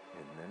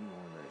 And then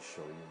when I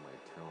show you my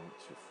talent,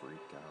 you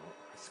freak out."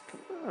 I said,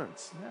 "Come on,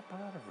 snap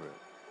out of it."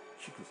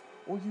 She goes,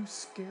 "Oh, you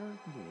scared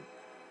me."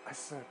 I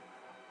said,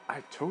 I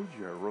told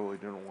you I really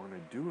didn't want to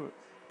do it,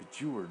 but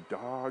you were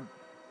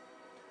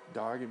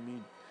dogging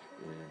me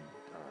and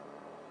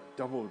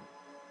double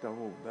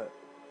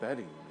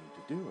betting me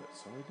to do it,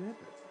 so I did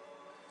it.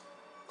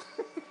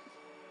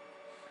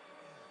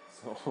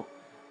 So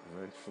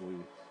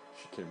eventually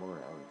she came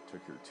around. It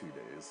took her 2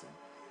 days, and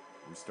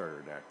we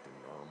started acting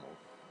normal.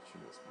 She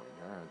goes, "My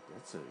God,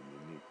 that's a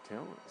unique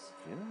talent." I said,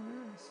 "Yeah,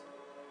 it is."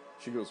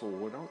 She goes, "Well,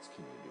 what else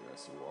can you do?" I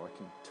said, "Well, I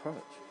can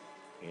touch,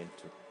 and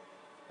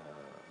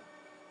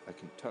I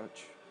can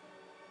touch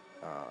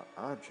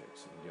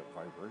objects and get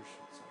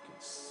vibrations. I can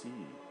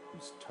see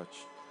who's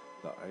touched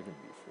the item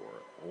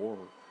before, or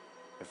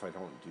if I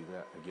don't do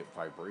that, I get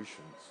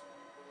vibrations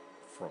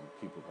from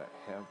people that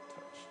have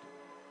touched it."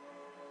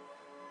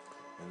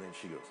 And then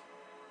she goes,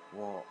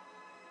 "Well,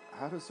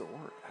 how does it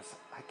work?" I said,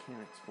 "I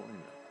can't explain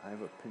it. I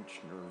have a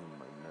pinched nerve in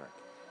my neck,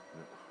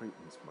 and it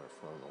heightens my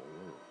frontal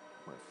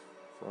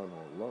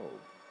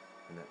lobe,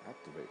 and it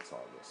activates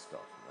all this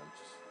stuff. And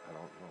I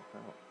don't know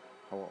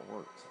how it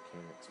works. I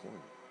can't explain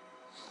it."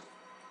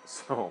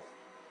 So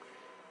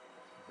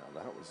now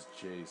that was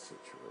Jay's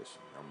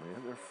situation. Now my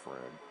other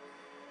friend,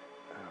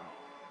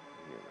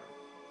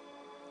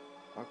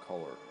 I'll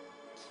call her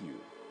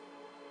Q.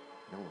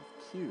 Now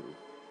with Q,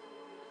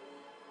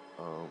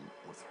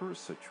 with her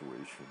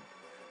situation,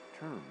 I'm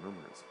trying to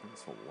remember, it's been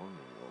so long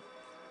ago.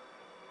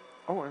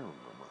 Oh, I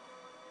remember.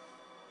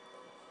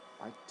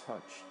 I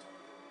touched.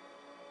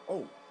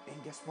 Oh,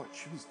 and guess what?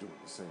 She was doing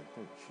the same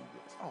thing. She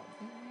goes, "Oh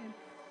man,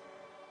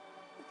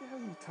 what the hell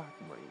are you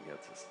talking about? You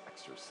got this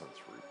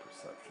extrasensory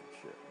perception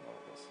shit and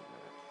all this and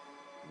that."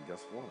 And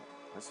guess what?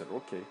 I said,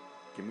 "Okay,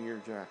 give me your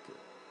jacket."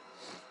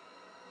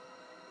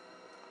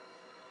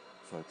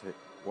 So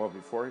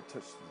before I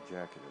touched the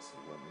jacket, I said,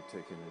 "Let me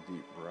take in a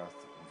deep breath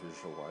and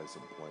visualize a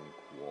blank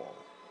wall,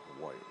 a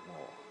white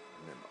wall."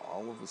 And then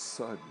all of a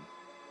sudden,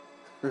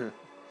 oh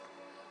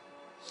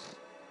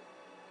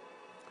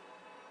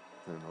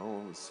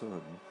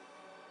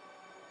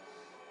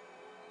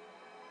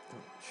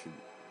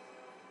shoot,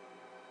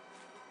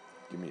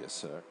 give me a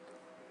sec.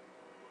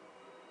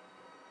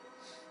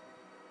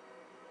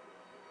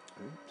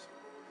 Oops.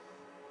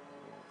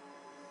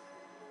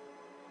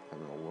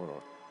 Having a lot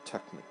of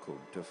technical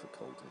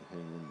difficulty. Hang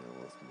in there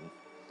with me.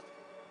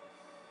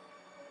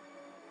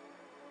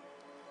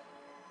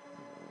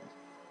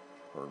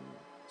 Pardon me.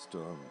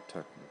 Still having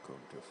technical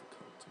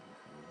difficulty.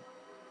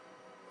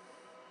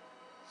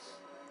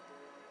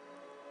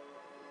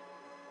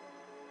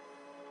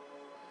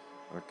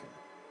 Okay,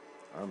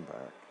 I'm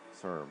back.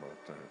 Sorry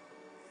about that.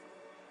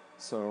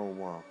 So,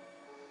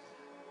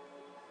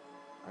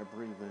 I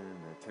breathe in,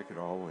 I take it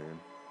all in,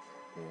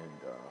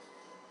 and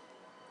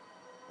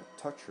I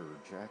touch her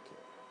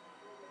jacket.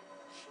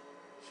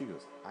 She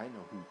goes, "I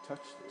know who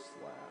touched this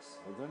last."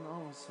 So then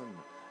all of a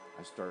sudden,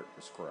 I start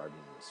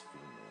describing this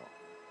female.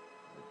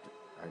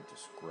 I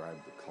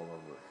describe the color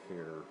of her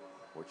hair,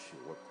 what she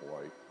looked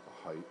like, the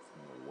height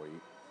and the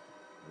weight,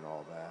 and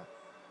all that.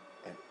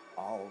 And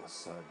all of a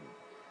sudden,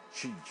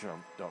 she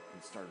jumped up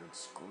and started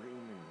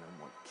screaming. And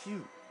I'm like,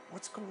 "Q,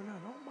 what's going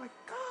on?" "Oh my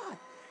God,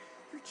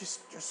 you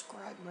just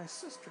described my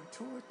sister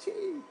to a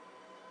T."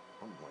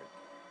 I'm like,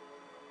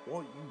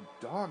 "Well, you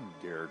dog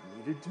dared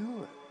me to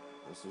do it."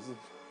 This is a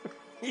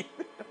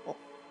female.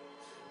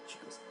 She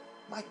goes,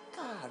 "My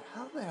God,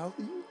 how the hell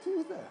do you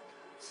do that?"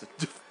 I said,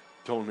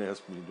 "Don't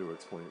ask me to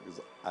explain it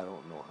because I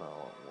don't know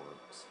how it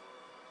works."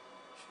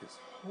 She goes,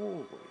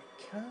 "Holy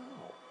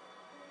cow."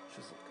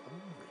 She's like,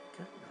 "Oh my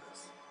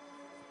goodness."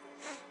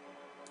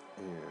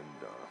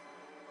 And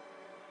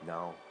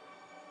now,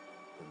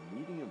 the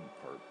medium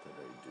part that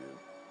I do,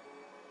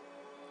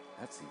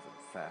 that's even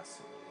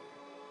fascinating.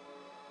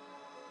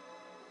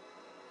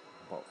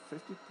 About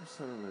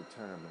 50% of the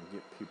time, I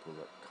get people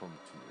that come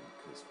to me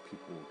because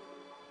people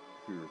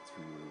hear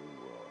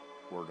through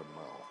word of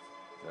mouth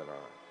that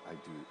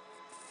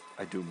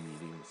I do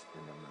meetings,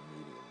 and I'm a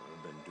medium.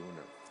 I've been doing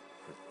it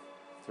for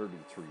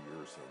 33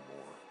 years or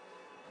more.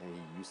 I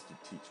used to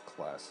teach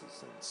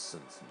classes in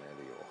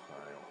Cincinnati,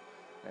 Ohio.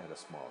 I had a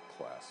small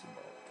class,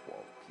 about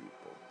 12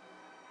 people.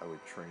 I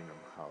would train them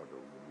how to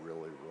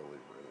really, really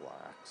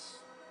relax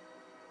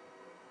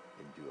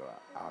and do an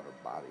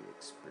out-of-body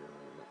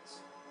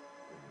experience.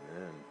 And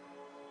then,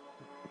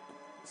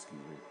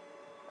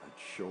 I'd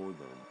show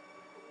them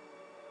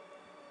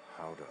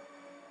how to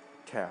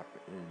tap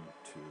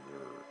into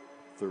their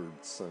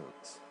third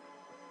sense.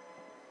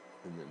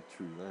 And then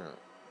through that,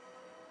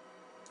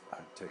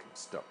 I'd take them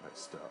step by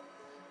step.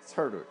 It's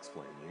hard to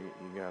explain.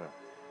 You gotta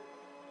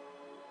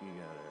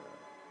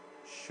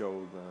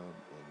show them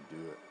and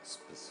do it a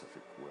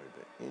specific way.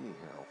 But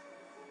anyhow,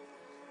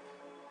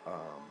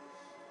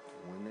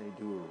 when they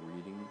do a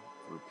reading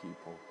for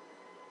people,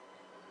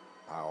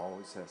 I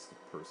always ask the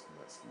person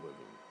that's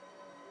living.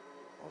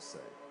 I'll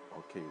say,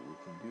 "Okay, we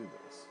can do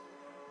this."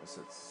 I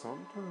said,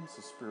 "Sometimes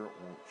the spirit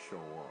won't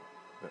show up,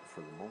 but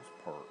for the most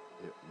part,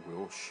 it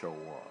will show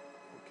up,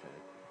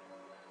 okay?"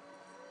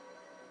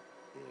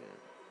 And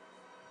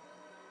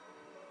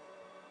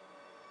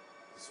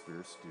the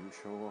spirits do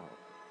show up,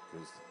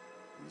 because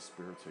these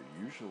spirits are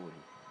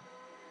usually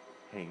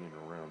hanging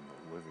around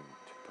the living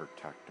to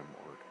protect them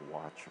or to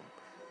watch them.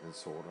 And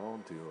so what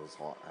I'll do is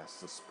I'll ask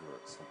the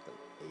spirit something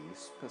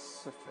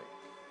specific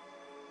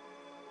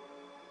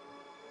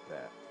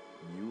that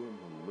you and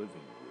the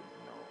living would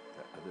know,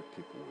 that other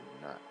people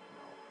would not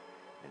know.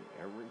 And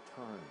every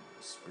time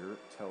the spirit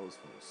tells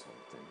me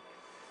something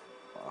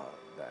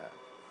that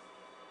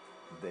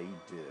they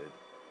did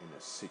in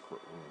a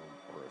secret room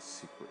or a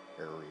secret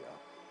area,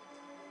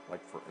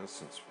 like for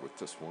instance with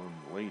this one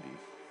lady,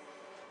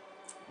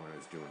 when I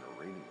was doing a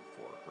reading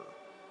for her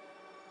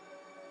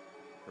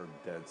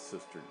dead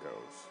sister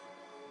goes,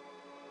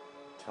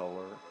 tell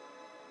her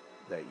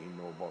that you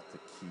know about the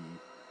key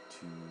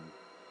to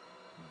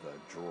the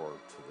drawer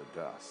to the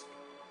desk.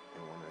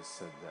 And when I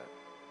said that,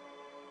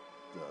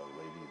 the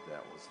lady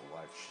that was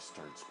alive, she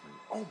started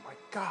screaming, "Oh my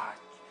God,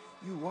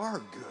 you are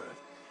good.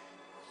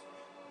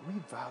 We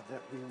vowed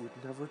that we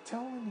would never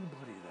tell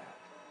anybody that.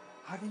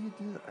 How do you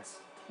do that?" I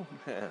said,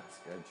 "Don't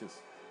ask. I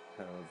just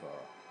have a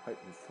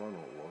heightened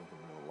frontal lobe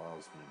and it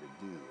allows me to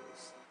do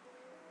this."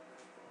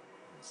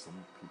 And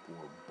some people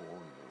are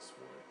born this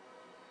way.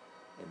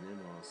 And then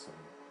all of a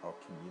sudden, I'll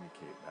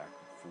communicate back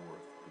and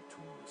forth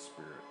between the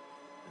spirit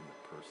and the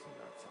person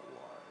that's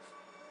alive.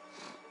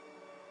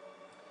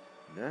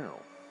 Now,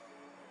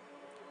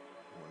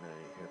 when I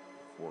have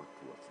worked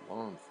with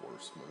law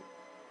enforcement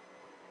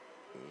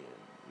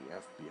and the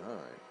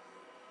FBI,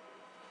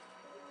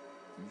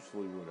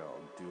 usually what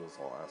I'll do is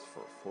I'll ask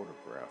for a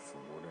photograph,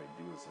 and what I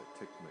do is I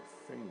take my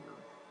finger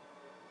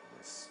and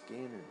I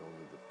scan it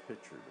over the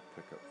picture to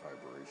pick up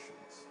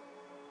vibrations.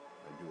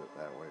 I do it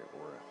that way,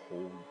 or I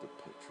hold the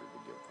picture to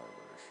get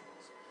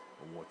vibrations.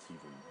 And what's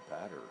even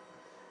better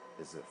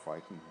is if I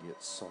can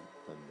get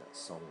something that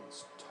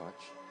someone's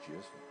touched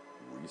just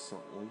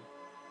recently.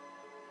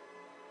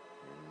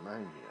 And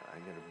mind you, I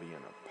gotta be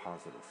in a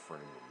positive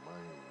frame of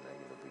mind, and I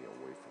gotta be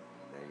away from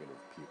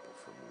negative people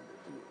for me to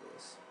do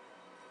this.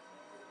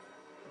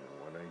 And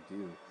what I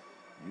do,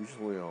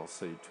 usually I'll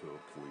say to a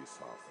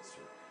police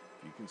officer,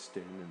 if you can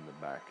stand in the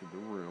back of the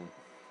room,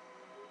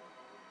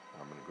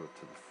 I'm going to go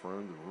to the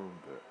front of the room,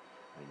 but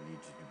I need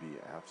you to be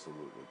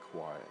absolutely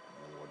quiet. And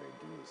then what I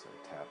do is I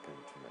tap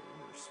into my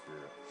inner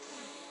spirit,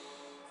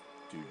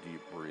 do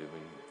deep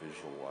breathing,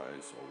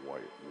 visualize a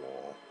white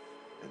wall,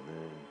 and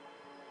then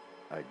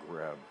I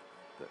grab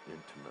the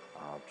intimate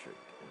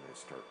object and I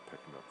start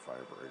picking up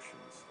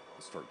vibrations.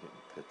 I'll start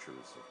getting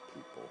pictures of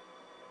people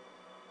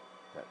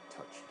that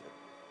touched it.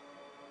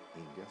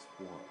 And guess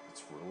what?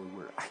 It's really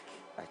weird.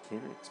 I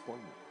can't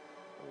explain it.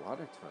 A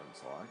lot of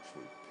times I'll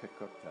actually pick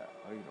up that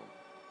item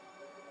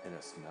and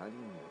it's not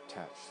even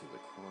attached to the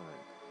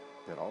crime,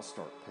 but I'll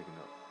start picking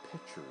up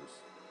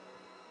pictures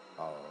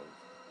of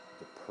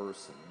the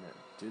person that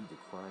did the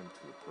crime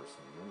to the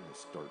person, and then I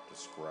start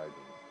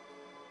describing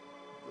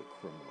the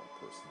criminal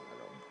person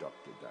that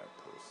abducted that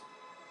person.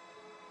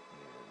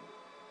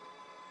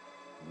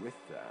 And with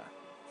that,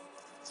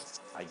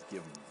 I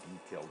give them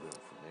detailed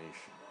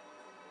information.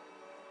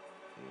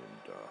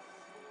 And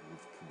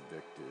we've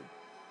convicted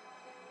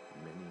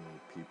many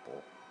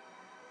people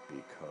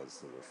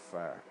because of the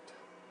fact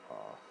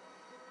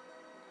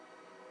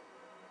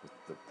with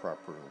the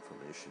proper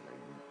information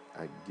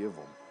I give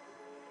them,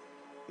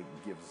 it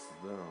gives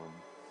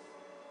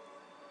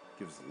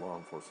law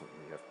enforcement and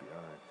the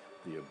FBI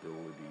the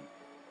ability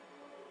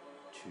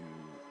to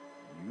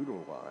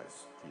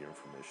utilize the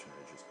information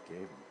I just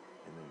gave them.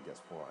 And then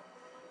guess what?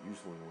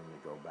 Usually when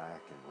they go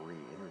back and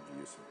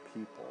re-interview some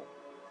people,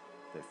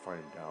 they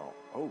find out,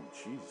 oh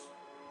geez,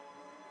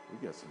 we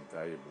got some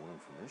valuable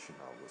information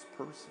out of this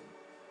person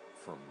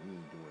from me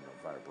doing a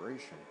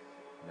vibration.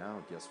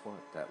 Now guess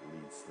what? That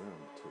leads them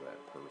to that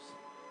person.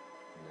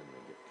 And then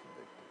they get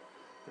convicted.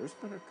 There's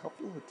been a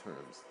couple of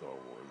times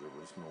though where there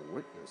was no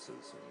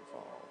witnesses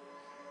involved.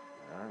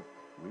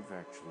 We've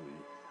actually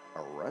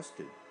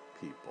arrested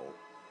people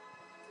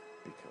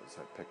because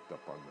I picked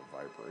up on the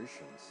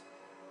vibrations,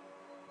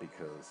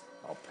 because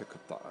I'll pick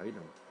up the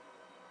item.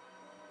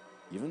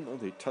 Even though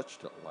they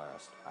touched it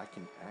last, I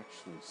can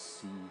actually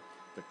see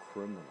the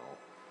criminal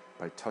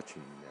by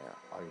touching that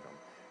item,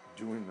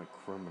 doing the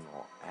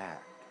criminal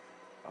act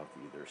of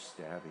either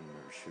stabbing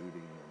or shooting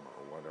them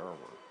or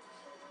whatever.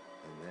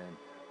 And then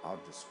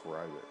I'll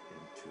describe it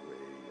into a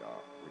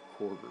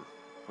recorder,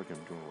 like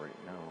I'm doing right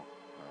now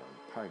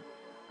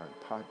on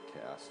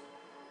podcast.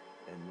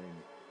 And then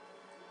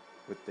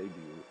what they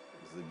do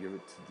is they give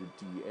it to the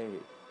DA.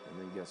 And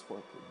then guess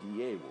what? The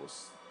DA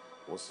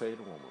will say to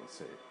them and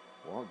say,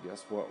 well,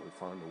 guess what? We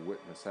found a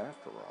witness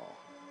after all.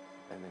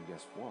 And then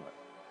guess what?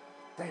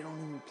 They don't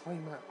even play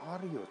my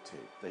audio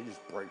tape. They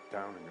just break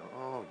down and go,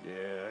 oh,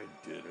 yeah, I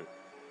did it.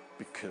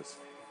 Because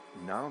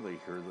now they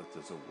hear that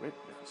there's a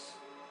witness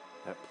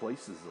that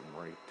places them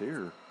right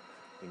there.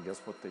 And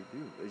guess what they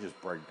do? They just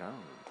break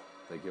down.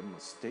 They give them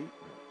a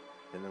statement.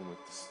 And then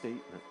with the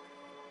statement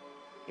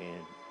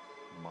and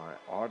my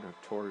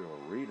auditorial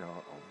readout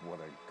of what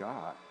I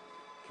got,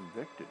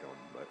 convicted them.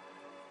 But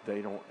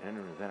they don't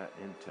enter that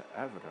into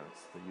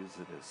evidence. They use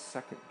it as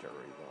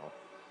secondary, though.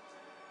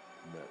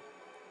 But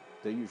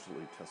they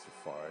usually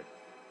testify,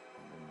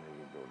 and then they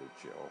go to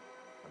jail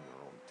on their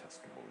own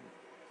testimony.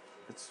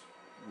 It's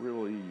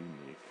really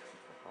unique.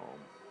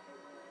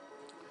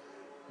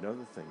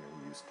 Another thing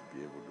I used to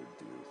be able to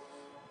do,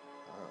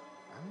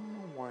 I don't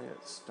know why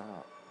it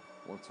stopped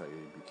once I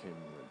became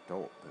an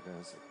adult, but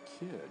as a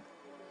kid,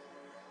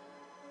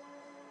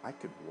 I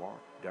could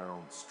walk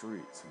down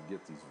streets and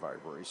get these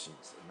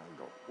vibrations, and I'd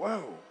go,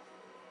 whoa!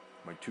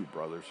 My two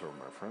brothers or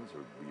my friends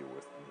would be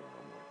with me, and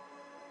I'm like,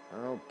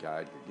 oh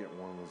God, you're getting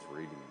one of those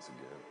readings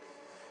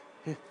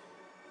again.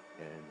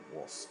 And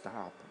we'll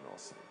stop and I'll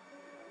say,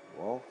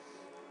 well,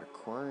 a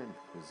crime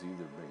has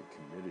either been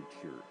committed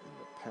here in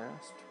the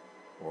past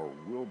or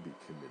will be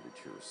committed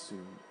here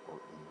soon or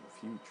in the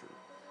future,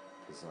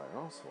 because I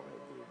also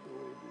have the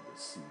ability to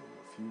see in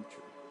the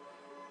future.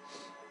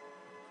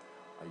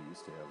 I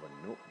used to have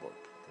a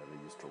notebook that I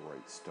used to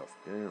write stuff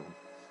down,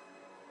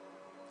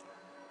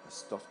 the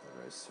stuff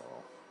that I saw.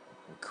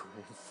 My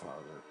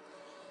grandfather,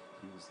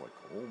 he was like,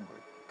 oh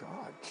my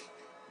God,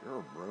 you're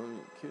a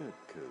brilliant kid,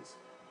 because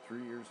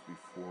 3 years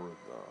before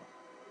the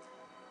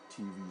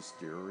TV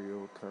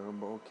stereo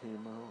combo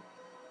came out,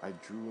 I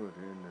drew it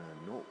in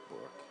a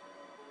notebook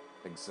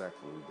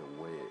exactly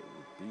the way it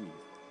would be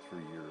 3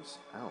 years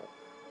out.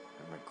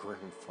 And my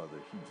grandfather,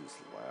 he just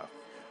laughed.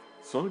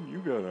 Son, you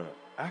got an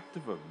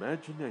active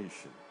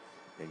imagination.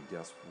 And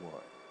guess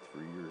what?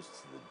 3 years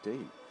to the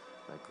date,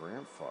 my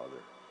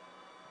grandfather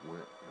went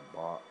and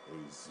bought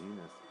a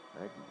Zenith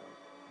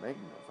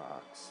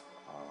Magnavox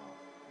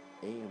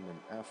AM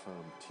and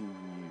FM TV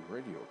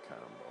radio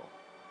combo.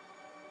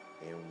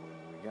 And when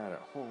we got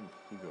it home,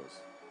 he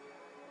goes,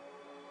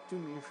 do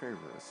me a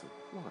favor. I said,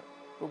 what?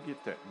 Go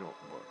get that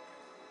notebook.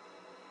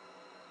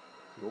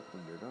 He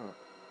opened it up.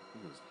 He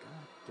goes,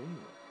 God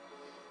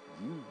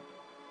damn,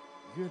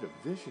 you had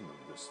a vision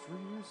of this 3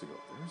 years ago.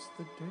 There's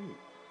the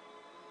date.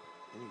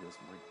 And he goes,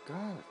 my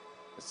God,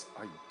 it's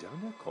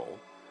identical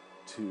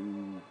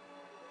to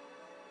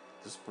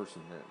this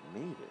person that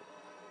made it.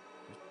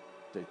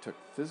 They took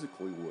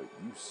physically what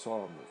you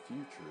saw in the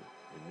future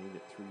and made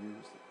it 3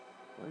 years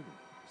later.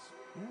 I said,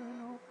 yeah, I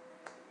know.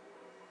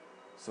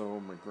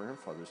 So my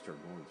grandfather started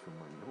going through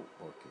my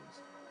notebook and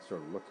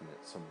started looking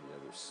at some of the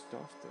other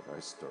stuff that I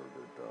started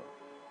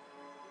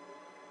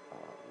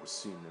was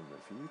seeing in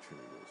the future.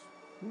 And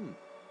he goes,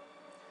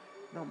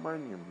 Now,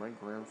 mind you, my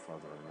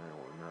grandfather and I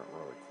were not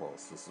really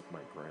close. This is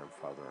my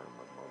grandfather on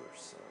my mother's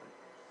side.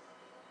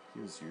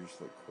 He was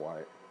usually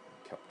quiet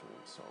and kept to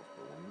himself,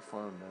 but when he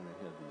found out I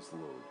had these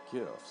little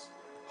gifts,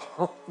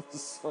 all of a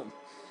sudden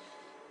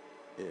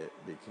it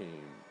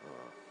became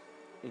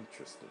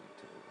interesting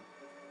to him.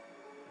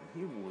 And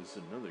he was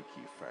another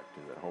key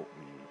factor that helped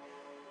me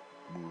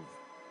move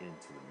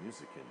into the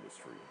music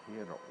industry. He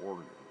had an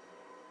organ,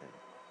 and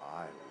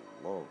I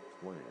loved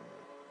playing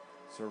it.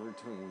 So every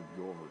time we'd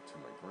go over to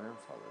my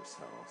grandfather's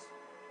house,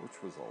 which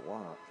was a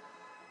lot,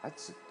 I'd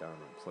sit down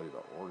and play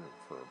the organ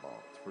for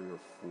about 3 or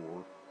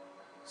 4,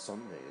 some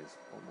days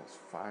almost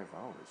 5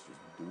 hours,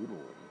 just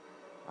doodling.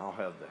 I'll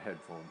have the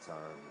headphones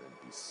on and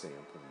be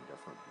sampling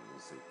different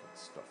music and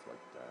stuff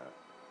like that.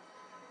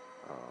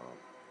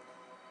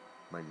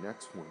 My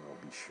next one I'll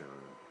be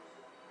sharing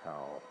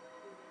how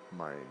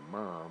my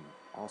mom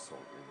also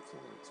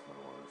influenced my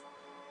life.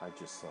 I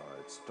just thought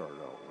I'd start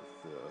out with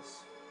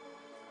this.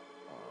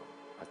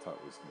 I thought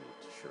it was neat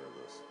to share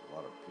this. A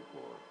lot of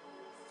people are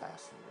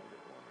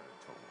fascinated when I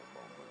tell them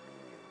about my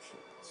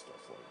mediumship and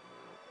stuff like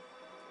that.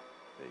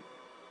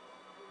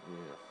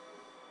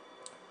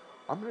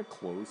 I'm going to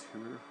close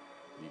here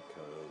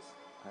because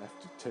I have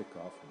to take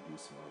off and do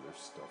some other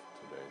stuff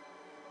today.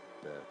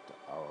 But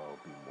I'll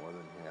be more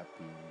than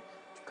happy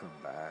to come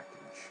back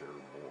and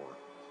share more.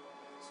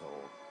 So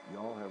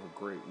y'all have a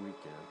great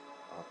weekend.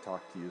 I'll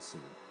talk to you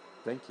soon.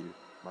 Thank you.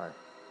 Bye.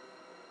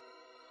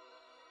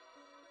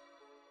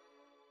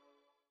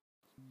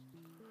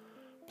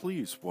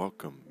 Please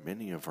welcome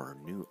many of our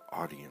new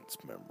audience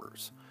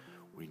members.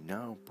 We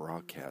now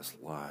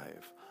broadcast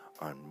live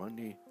on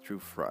Monday through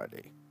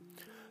Friday.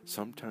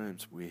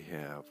 Sometimes we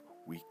have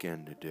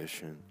weekend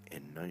edition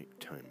and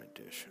nighttime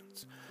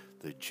editions.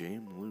 The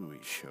James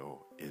Louie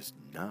Show is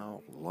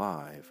now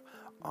live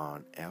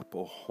on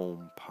Apple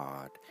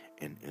HomePod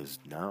and is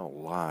now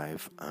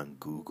live on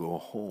Google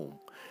Home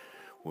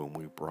when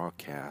we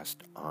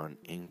broadcast on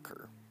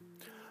Anchor.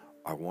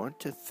 I want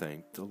to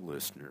thank the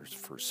listeners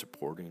for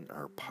supporting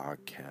our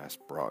podcast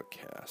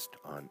broadcast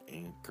on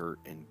Anchor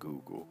and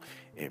Google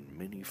and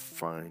many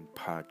fine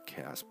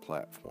podcast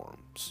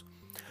platforms.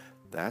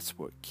 That's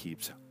what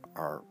keeps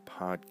our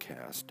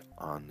podcast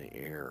on the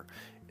air,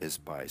 is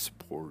by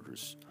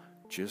supporters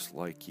just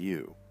like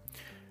you,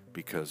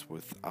 because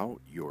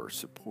without your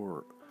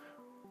support,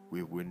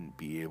 we wouldn't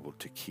be able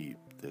to keep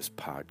this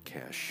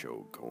podcast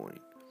show going.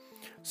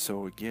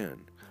 So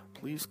again,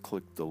 please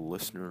click the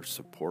listener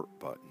support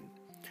button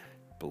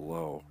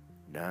below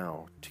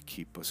now to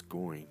keep us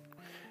going.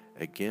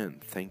 Again,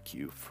 thank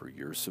you for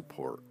your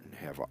support and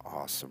have an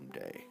awesome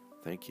day.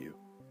 Thank you.